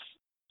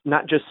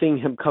not just seeing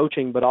him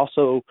coaching, but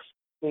also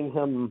seeing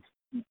him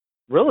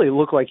really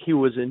look like he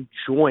was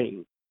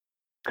enjoying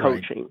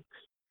coaching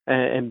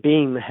and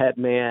being the head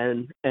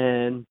man.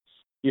 And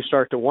you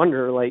start to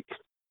wonder, like,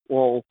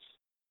 well,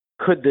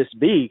 could this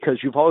be? Because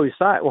you've always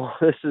thought, well,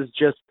 this is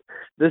just,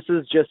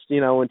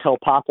 until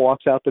Pop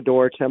walks out the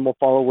door, Tim will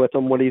follow with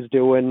him. What he's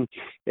doing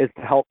is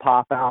to help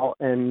Pop out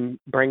and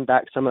bring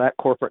back some of that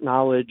corporate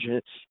knowledge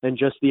and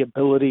just the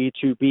ability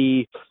to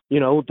be,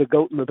 the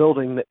GOAT in the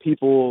building that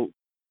people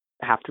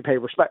have to pay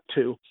respect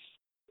to.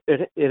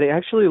 It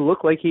actually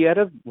looked like he had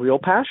a real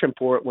passion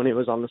for it when he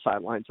was on the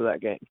sidelines of that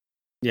game.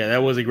 Yeah,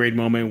 that was a great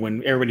moment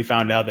when everybody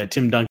found out that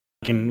Tim Duncan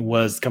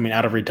was coming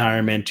out of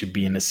retirement to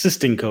be an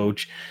assistant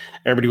coach.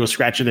 Everybody was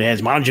scratching their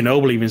heads. Manu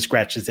Ginobili even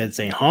scratched his head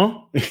saying, huh?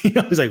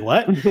 I was like,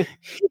 what?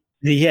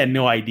 He had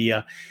no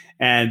idea.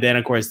 And then,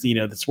 of course,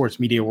 the sports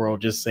media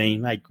world just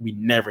saying, like, we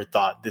never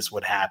thought this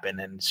would happen.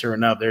 And sure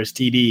enough, there's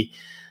TD,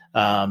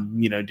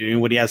 doing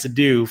what he has to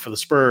do for the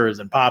Spurs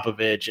and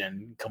Popovich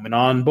and coming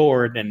on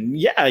board. And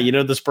yeah,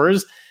 the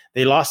Spurs,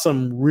 they lost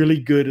some really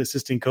good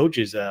assistant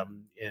coaches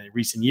in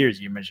recent years.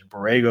 You mentioned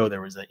Borrego.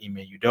 There was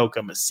Ime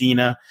Udoka,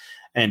 Messina.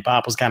 And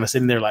Pop was kind of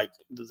sitting there like,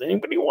 does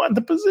anybody want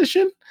the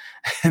position?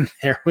 And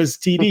there was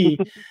TD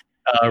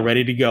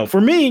ready to go.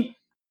 For me,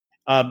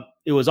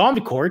 it was on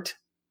the court.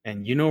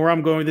 And you know where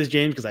I'm going with this,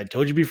 James, because I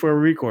told you before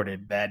we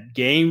recorded that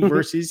game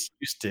versus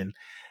Houston,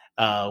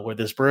 where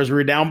the Spurs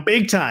were down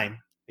big time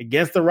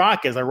against the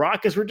Rockets. The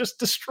Rockets were just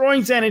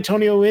destroying San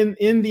Antonio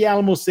in the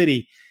Alamo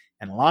City.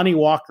 And Lonnie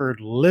Walker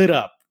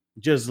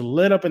just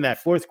lit up in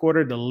that fourth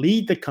quarter to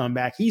lead the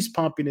comeback. He's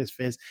pumping his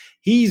fist.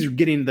 He's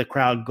getting the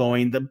crowd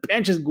going. The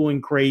bench is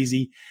going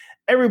crazy.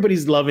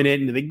 Everybody's loving it.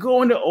 And they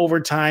go into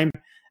overtime.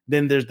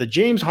 Then there's the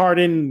James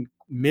Harden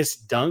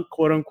missed dunk,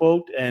 quote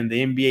unquote, and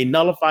the NBA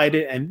nullified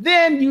it. And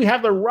then you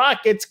have the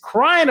Rockets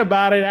crying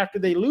about it after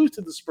they lose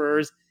to the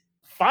Spurs,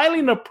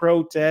 filing a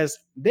protest.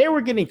 They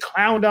were getting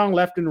clowned on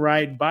left and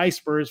right by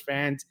Spurs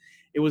fans.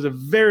 It was a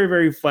very,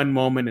 very fun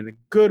moment and a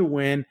good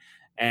win.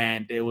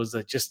 And it was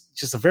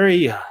just a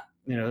very,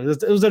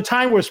 it was a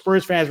time where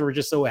Spurs fans were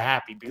just so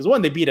happy because,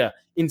 one, they beat a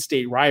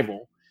in-state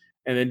rival.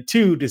 And then,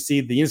 two, to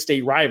see the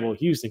in-state rival,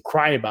 Houston,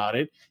 cry about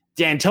it.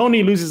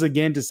 D'Antoni loses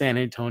again to San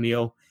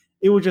Antonio.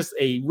 It was just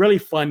a really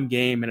fun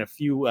game and a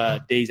few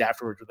days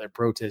afterwards with that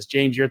protest.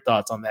 James, your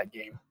thoughts on that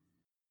game?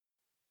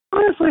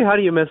 Honestly, how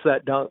do you miss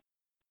that dunk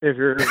if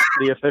you're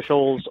the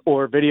officials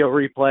or video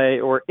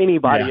replay or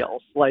anybody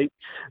else? Like,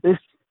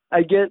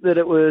 I get that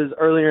it was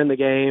earlier in the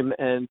game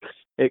and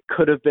it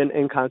could have been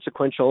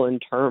inconsequential in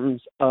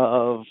terms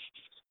of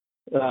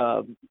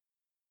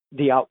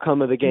the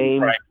outcome of the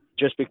game,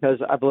 just because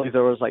I believe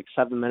there was like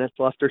 7 minutes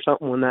left or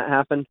something when that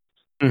happened,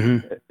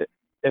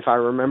 if I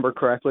remember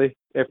correctly,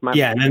 if my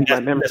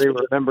memory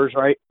remembers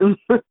right.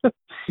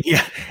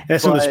 Yeah,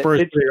 that's what the Spurs.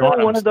 It's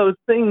really one of those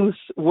things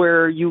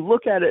where you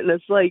look at it and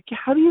it's like,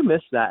 how do you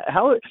miss that?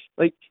 How,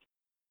 like,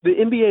 the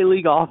NBA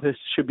league office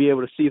should be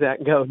able to see that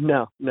and go,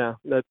 no,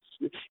 that's,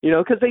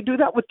 because they do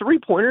that with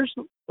 3-pointers.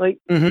 Like,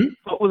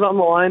 what was on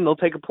the line, they'll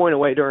take a point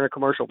away during a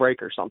commercial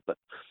break or something,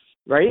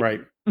 right?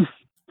 Right.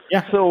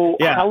 Yeah. So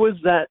how is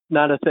that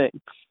not a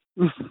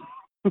thing?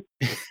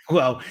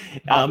 Well,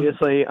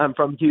 obviously, I'm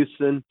from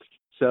Houston,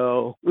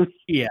 so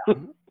yeah.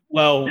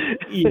 Well,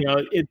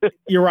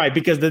 you're right,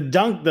 because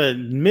the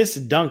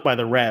missed dunk by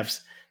the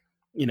refs,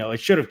 it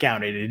should have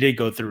counted. It did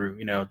go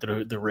through,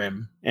 through the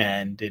rim,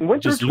 and it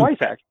went through twice,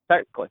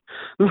 technically.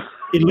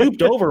 It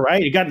looped over,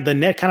 right? It got the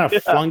net kind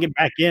of flung it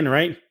back in,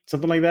 right?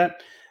 Something like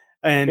that.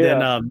 And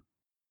then,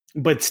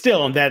 but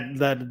still,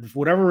 that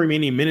whatever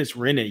remaining minutes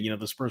were in it,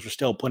 the Spurs were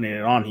still putting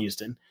it on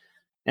Houston.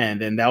 And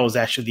then that was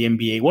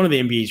actually one of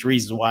the NBA's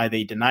reasons why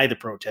they denied the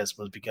protest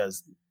was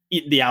because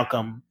the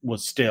outcome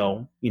was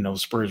still,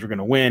 Spurs were going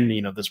to win.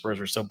 The Spurs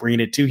were still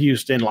bringing it to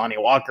Houston. Lonnie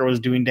Walker was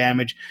doing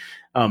damage.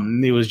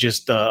 It was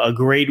just a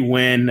great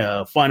win,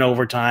 fun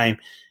overtime,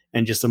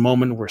 and just a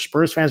moment where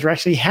Spurs fans were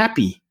actually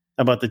happy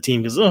about the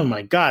team because, oh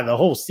my God, the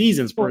whole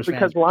season Spurs fans.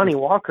 Because Lonnie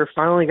Walker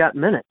finally got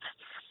minutes.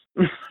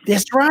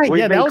 That's right.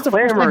 We've been that was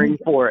clamoring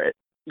for it.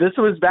 This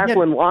was back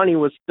when Lonnie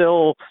was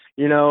still,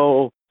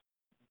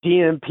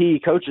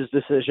 DNP coach's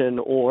decision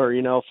or,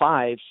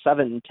 5,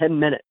 7, 10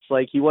 minutes.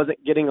 Like, he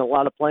wasn't getting a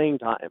lot of playing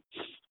time.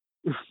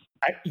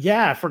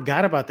 I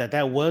forgot about that.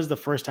 That was the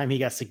first time he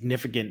got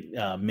significant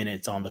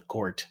minutes on the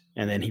court,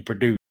 and then he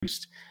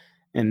produced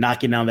and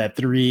knocking down that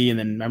three. And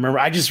then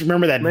I just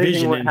remember that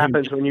vision. What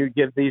happens when you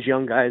give these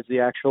young guys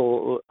the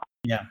actual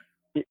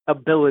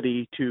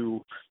ability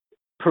to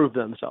prove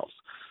themselves.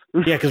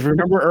 Yeah, because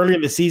remember earlier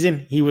in the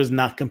season, he was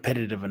not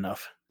competitive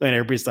enough. And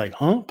everybody's like,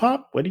 huh,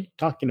 Pop? What are you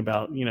talking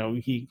about? What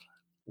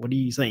are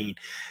you saying?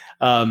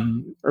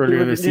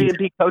 Earlier in the season.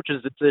 DNP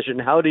coach's decision.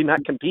 How did he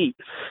not compete?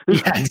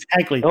 Yeah,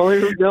 exactly.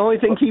 The only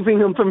thing keeping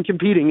him from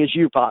competing is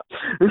you, Pop.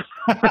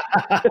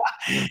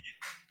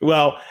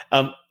 Well,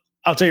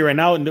 I'll tell you right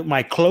now,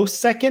 my close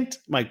second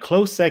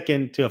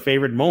to a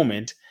favorite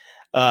moment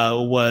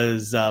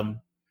was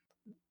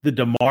the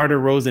DeMar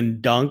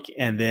DeRozan dunk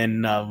and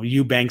then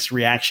Eubanks'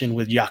 reaction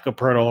with Jakob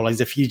Poeltl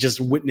as if he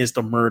just witnessed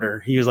a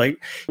murder. He was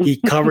like, he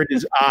covered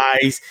his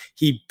eyes.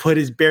 He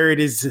buried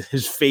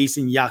his face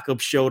in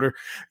Jakob's shoulder.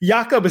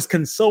 Jakob is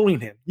consoling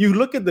him. You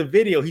look at the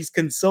video, he's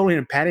consoling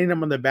him, patting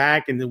him on the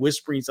back and then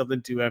whispering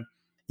something to him.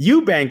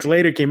 Eubanks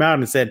later came out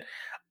and said,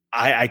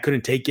 I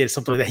couldn't take it,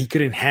 something like that. He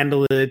couldn't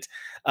handle it.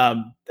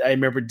 I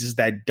remember just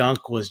that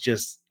dunk was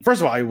just, first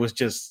of all, it was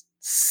just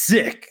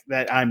sick.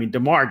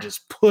 DeMar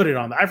just put it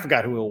on. I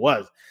forgot who it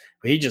was,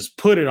 but he just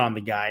put it on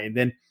the guy. And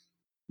then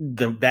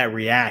that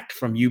react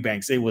from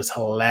Eubanks, it was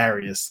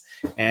hilarious.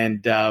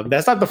 And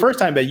that's not the first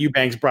time that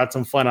Eubanks brought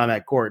some fun on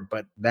that court,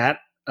 but that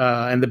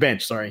and the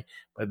bench, sorry.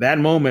 But that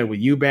moment with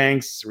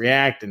Eubanks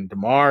react and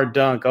DeMar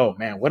dunk, oh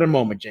man, what a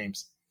moment,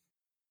 James.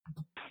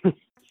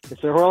 If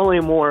there were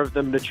only more of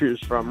them to choose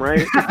from,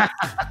 right?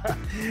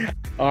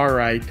 All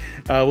right.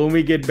 When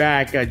we get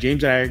back,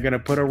 James and I are going to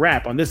put a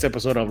wrap on this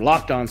episode of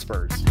Locked On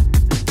Spurs.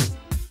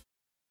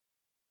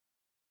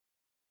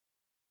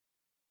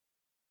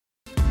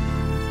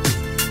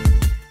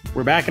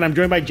 We're back, and I'm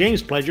joined by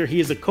James Pledger. He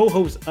is a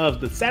co-host of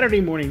the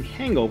Saturday Morning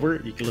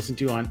Hangover. You can listen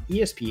to on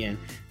ESPN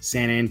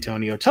San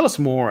Antonio. Tell us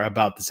more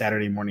about the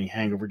Saturday Morning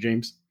Hangover,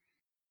 James.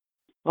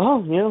 Oh,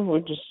 we're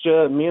just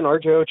me and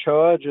RJ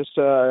Ochoa just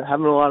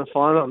having a lot of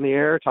fun on the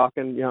air,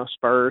 talking,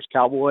 Spurs,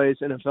 Cowboys,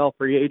 NFL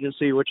free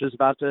agency, which is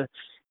about to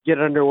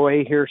get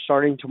underway here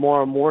starting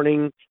tomorrow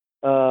morning.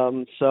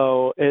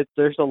 So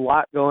there's a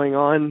lot going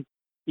on,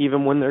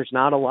 even when there's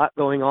not a lot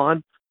going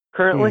on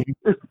currently.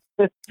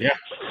 Mm-hmm. Yeah.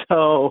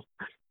 So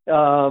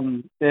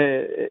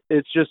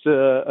it's just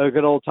a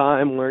good old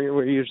time.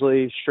 We're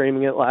usually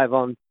streaming it live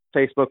on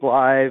Facebook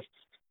Live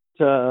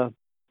to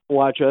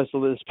watch us. So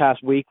this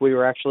past week, we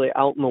were actually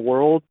out in the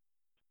world.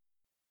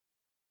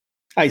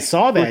 I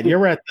saw that. You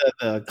were at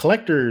the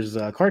collectors,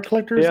 card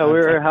collectors? Yeah, we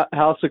were at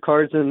House of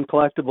Cards and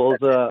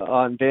Collectibles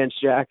on Vance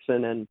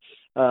Jackson, and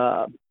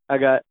I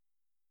got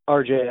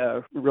RJ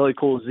a really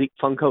cool Zeke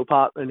Funko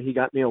Pop, and he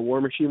got me a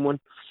War Machine one.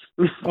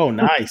 Oh,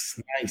 nice.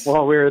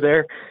 While we were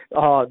there,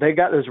 they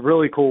got this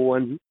really cool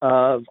one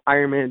of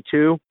Iron Man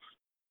 2,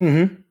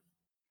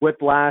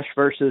 Whiplash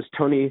versus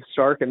Tony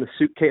Stark in the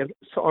suitcase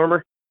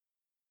armor.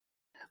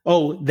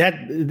 Oh,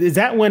 is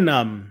that when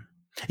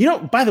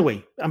by the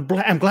way, I'm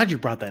glad you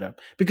brought that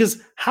up,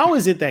 because how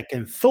is it that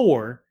can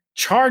Thor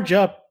charge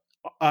up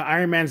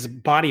Iron Man's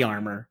body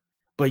armor,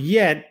 but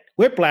yet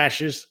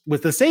Whiplashes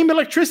with the same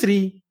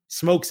electricity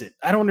smokes it?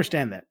 I don't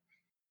understand that.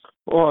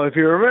 Well, if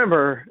you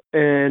remember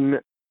in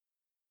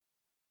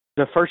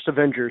the first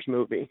Avengers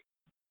movie,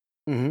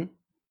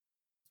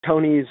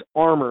 Tony's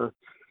armor,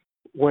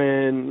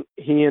 when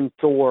he and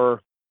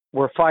Thor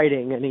were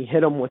fighting and he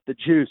hit him with the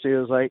juice, he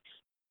was like,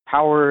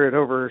 power at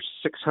over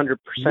 600%.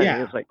 Yeah.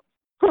 He was like,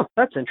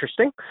 that's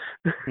interesting.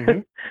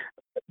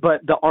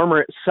 But the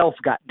armor itself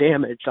got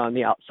damaged on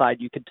the outside,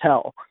 you could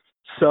tell.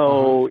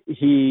 So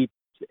he,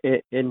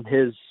 in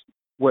his,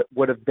 what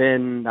would have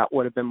been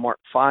Mark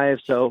V.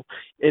 So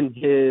in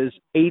his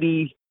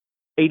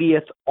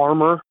 80th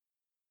armor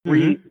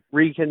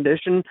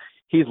recondition,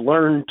 he's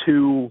learned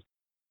to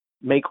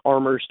make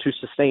armors to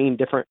sustain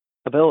different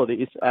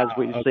abilities, as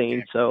we've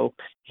seen. So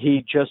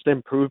he just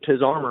improved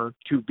his armor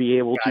to be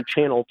able to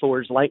channel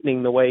Thor's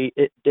lightning the way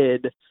it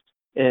did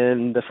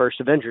in the first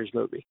Avengers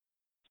movie.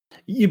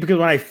 Yeah, because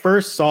when I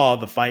first saw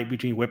the fight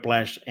between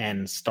Whiplash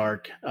and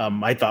Stark,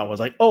 I thought was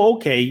like, oh,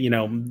 okay,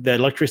 the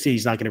electricity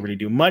is not going to really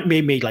do much.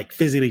 Maybe like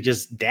physically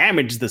just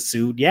damage the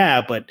suit,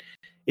 yeah, but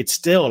it's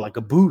still like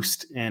a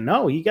boost. And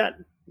no, he got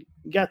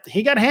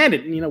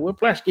handed.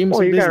 Whiplash gave him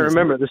some business. You got to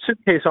remember, the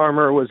suitcase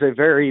armor was a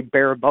very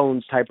bare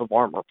bones type of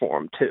armor for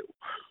him too.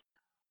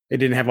 It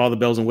didn't have all the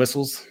bells and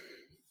whistles.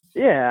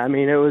 Yeah, I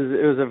mean, it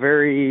was a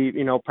very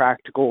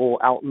practical,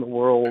 out in the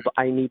world,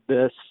 I need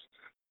this,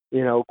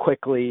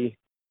 quickly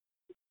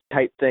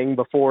type thing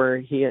before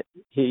he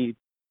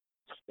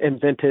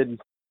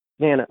invented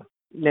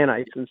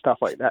nanites and stuff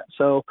like that.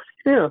 So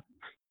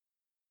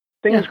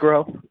things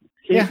grow.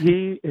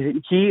 He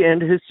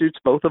and his suits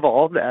both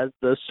evolved as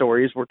the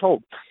stories were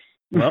told.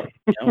 Well,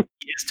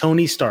 it's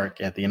Tony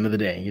Stark at the end of the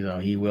day.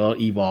 He will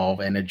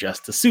evolve and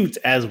adjust the suits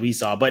as we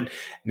saw. But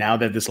now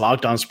that this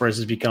Locked On Spurs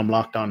has become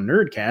Locked On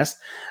Nerdcast,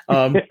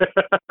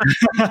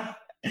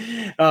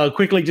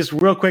 quickly, just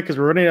real quick, because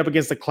we're running up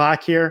against the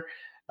clock here.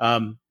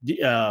 Do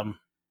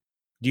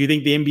you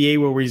think the NBA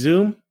will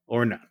resume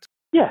or not?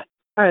 Yeah,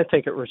 I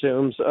think it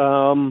resumes.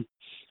 The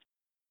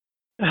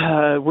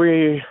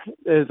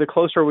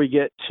closer we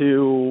get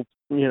to,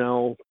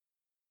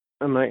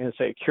 I'm not going to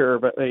say cure,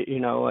 but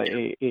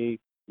a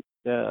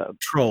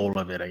control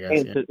of it, I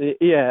guess.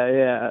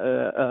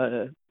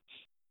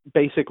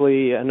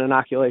 Basically an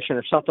inoculation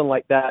or something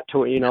like that to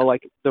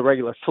like the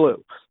regular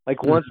flu.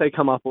 Like once they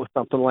come up with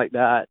something like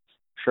that,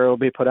 sure it'll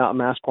be put out in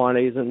mass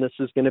quantities, and this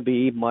is going to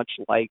be much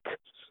like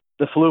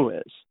the flu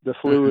is. The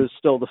flu is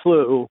still the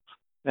flu,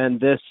 and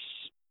this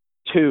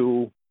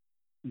too,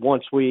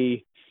 once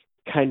we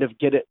kind of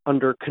get it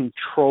under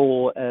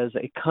control as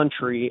a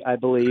country, I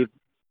believe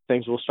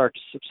things will start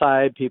to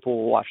subside. People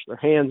will wash their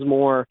hands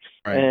more,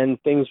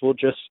 and things will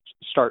just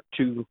start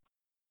to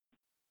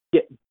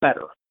get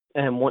better.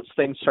 And once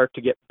things start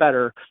to get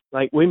better,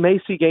 like we may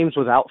see games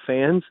without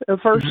fans at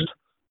first.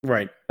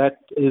 Right. That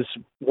is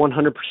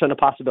 100% a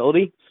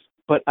possibility.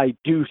 But I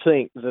do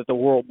think that the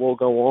world will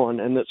go on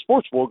and that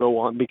sports will go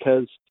on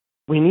because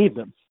we need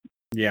them.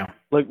 Yeah.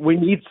 Like we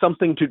need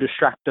something to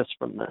distract us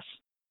from this.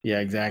 Yeah,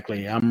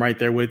 exactly. I'm right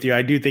there with you.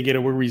 I do think it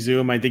will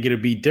resume. I think it'll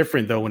be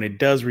different, though, when it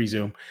does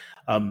resume.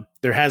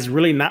 There has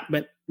really not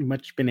been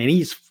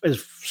any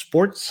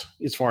sports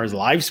as far as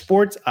live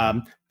sports.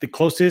 The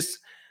closest,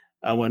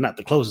 well, not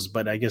the closest,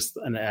 but I guess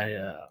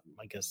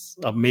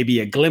maybe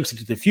a glimpse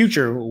into the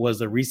future was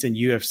the recent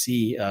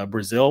UFC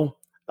Brazil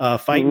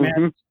fight match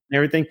and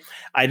everything.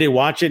 I did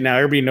watch it. Now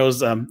everybody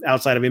knows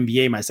outside of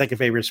NBA, my second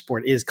favorite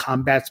sport is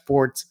combat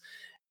sports.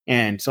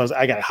 And so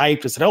I got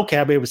hyped. I said, okay,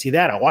 I'll be able to see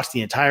that. I watched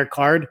the entire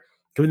card,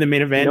 coming to the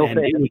main event, and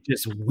it was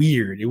just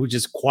weird. It was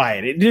just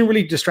quiet. It didn't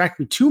really distract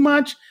me too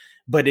much,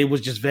 but it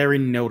was just very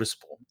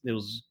noticeable. It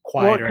was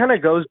quiet. Well, it kind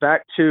of goes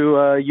back to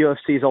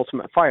UFC's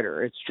Ultimate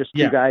Fighter. It's just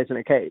two guys in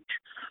a cage.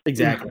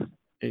 Exactly.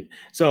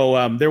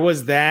 So there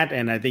was that,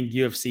 and I think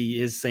UFC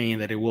is saying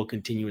that it will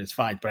continue its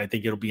fight, but I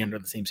think it'll be under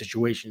the same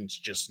situation. It's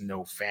just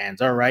no fans.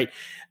 All right.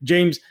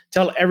 James,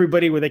 tell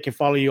everybody where they can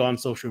follow you on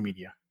social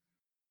media.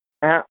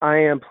 At I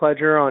Am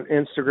Pledger on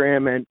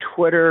Instagram and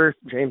Twitter,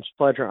 James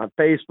Pledger on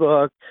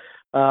Facebook.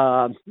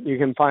 You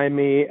can find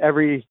me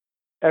every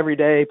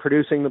day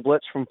producing the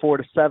Blitz from 4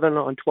 to 7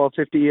 on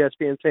 1250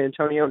 ESPN San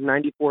Antonio,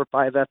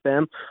 94.5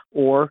 FM,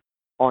 or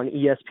on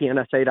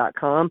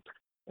ESPNSA.com.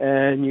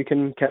 And you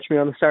can catch me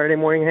on the Saturday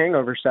Morning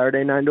Hangover,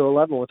 Saturday 9 to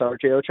 11 with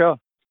RJ Ochoa.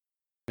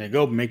 There you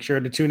go. Make sure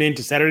to tune in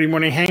to Saturday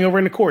Morning Hangover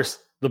and, of course,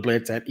 the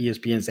Blitz at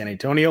ESPN San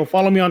Antonio.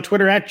 Follow me on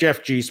Twitter at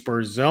Jeff G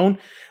Spurs Zone.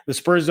 The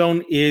Spurs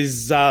Zone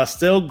is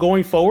still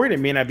going forward. It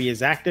may not be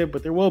as active,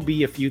 but there will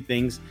be a few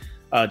things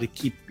to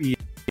keep you,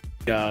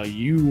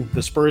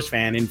 the Spurs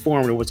fan,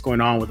 informed of what's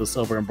going on with the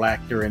Silver and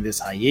Black during this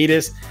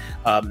hiatus.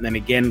 And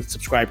again,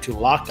 subscribe to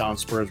Locked On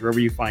Spurs wherever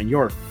you find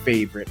your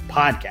favorite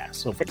podcast.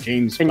 So for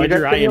James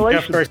Pledger, I am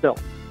Jeff Garcia.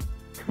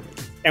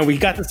 And we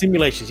got the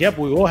simulations. Yep,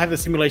 we will have the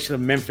simulation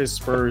of Memphis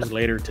Spurs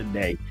later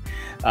today.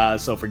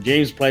 So for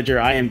James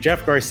Pledger, I am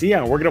Jeff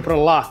Garcia, and we're going to put a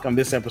lock on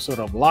this episode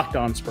of Locked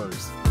On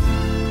Spurs.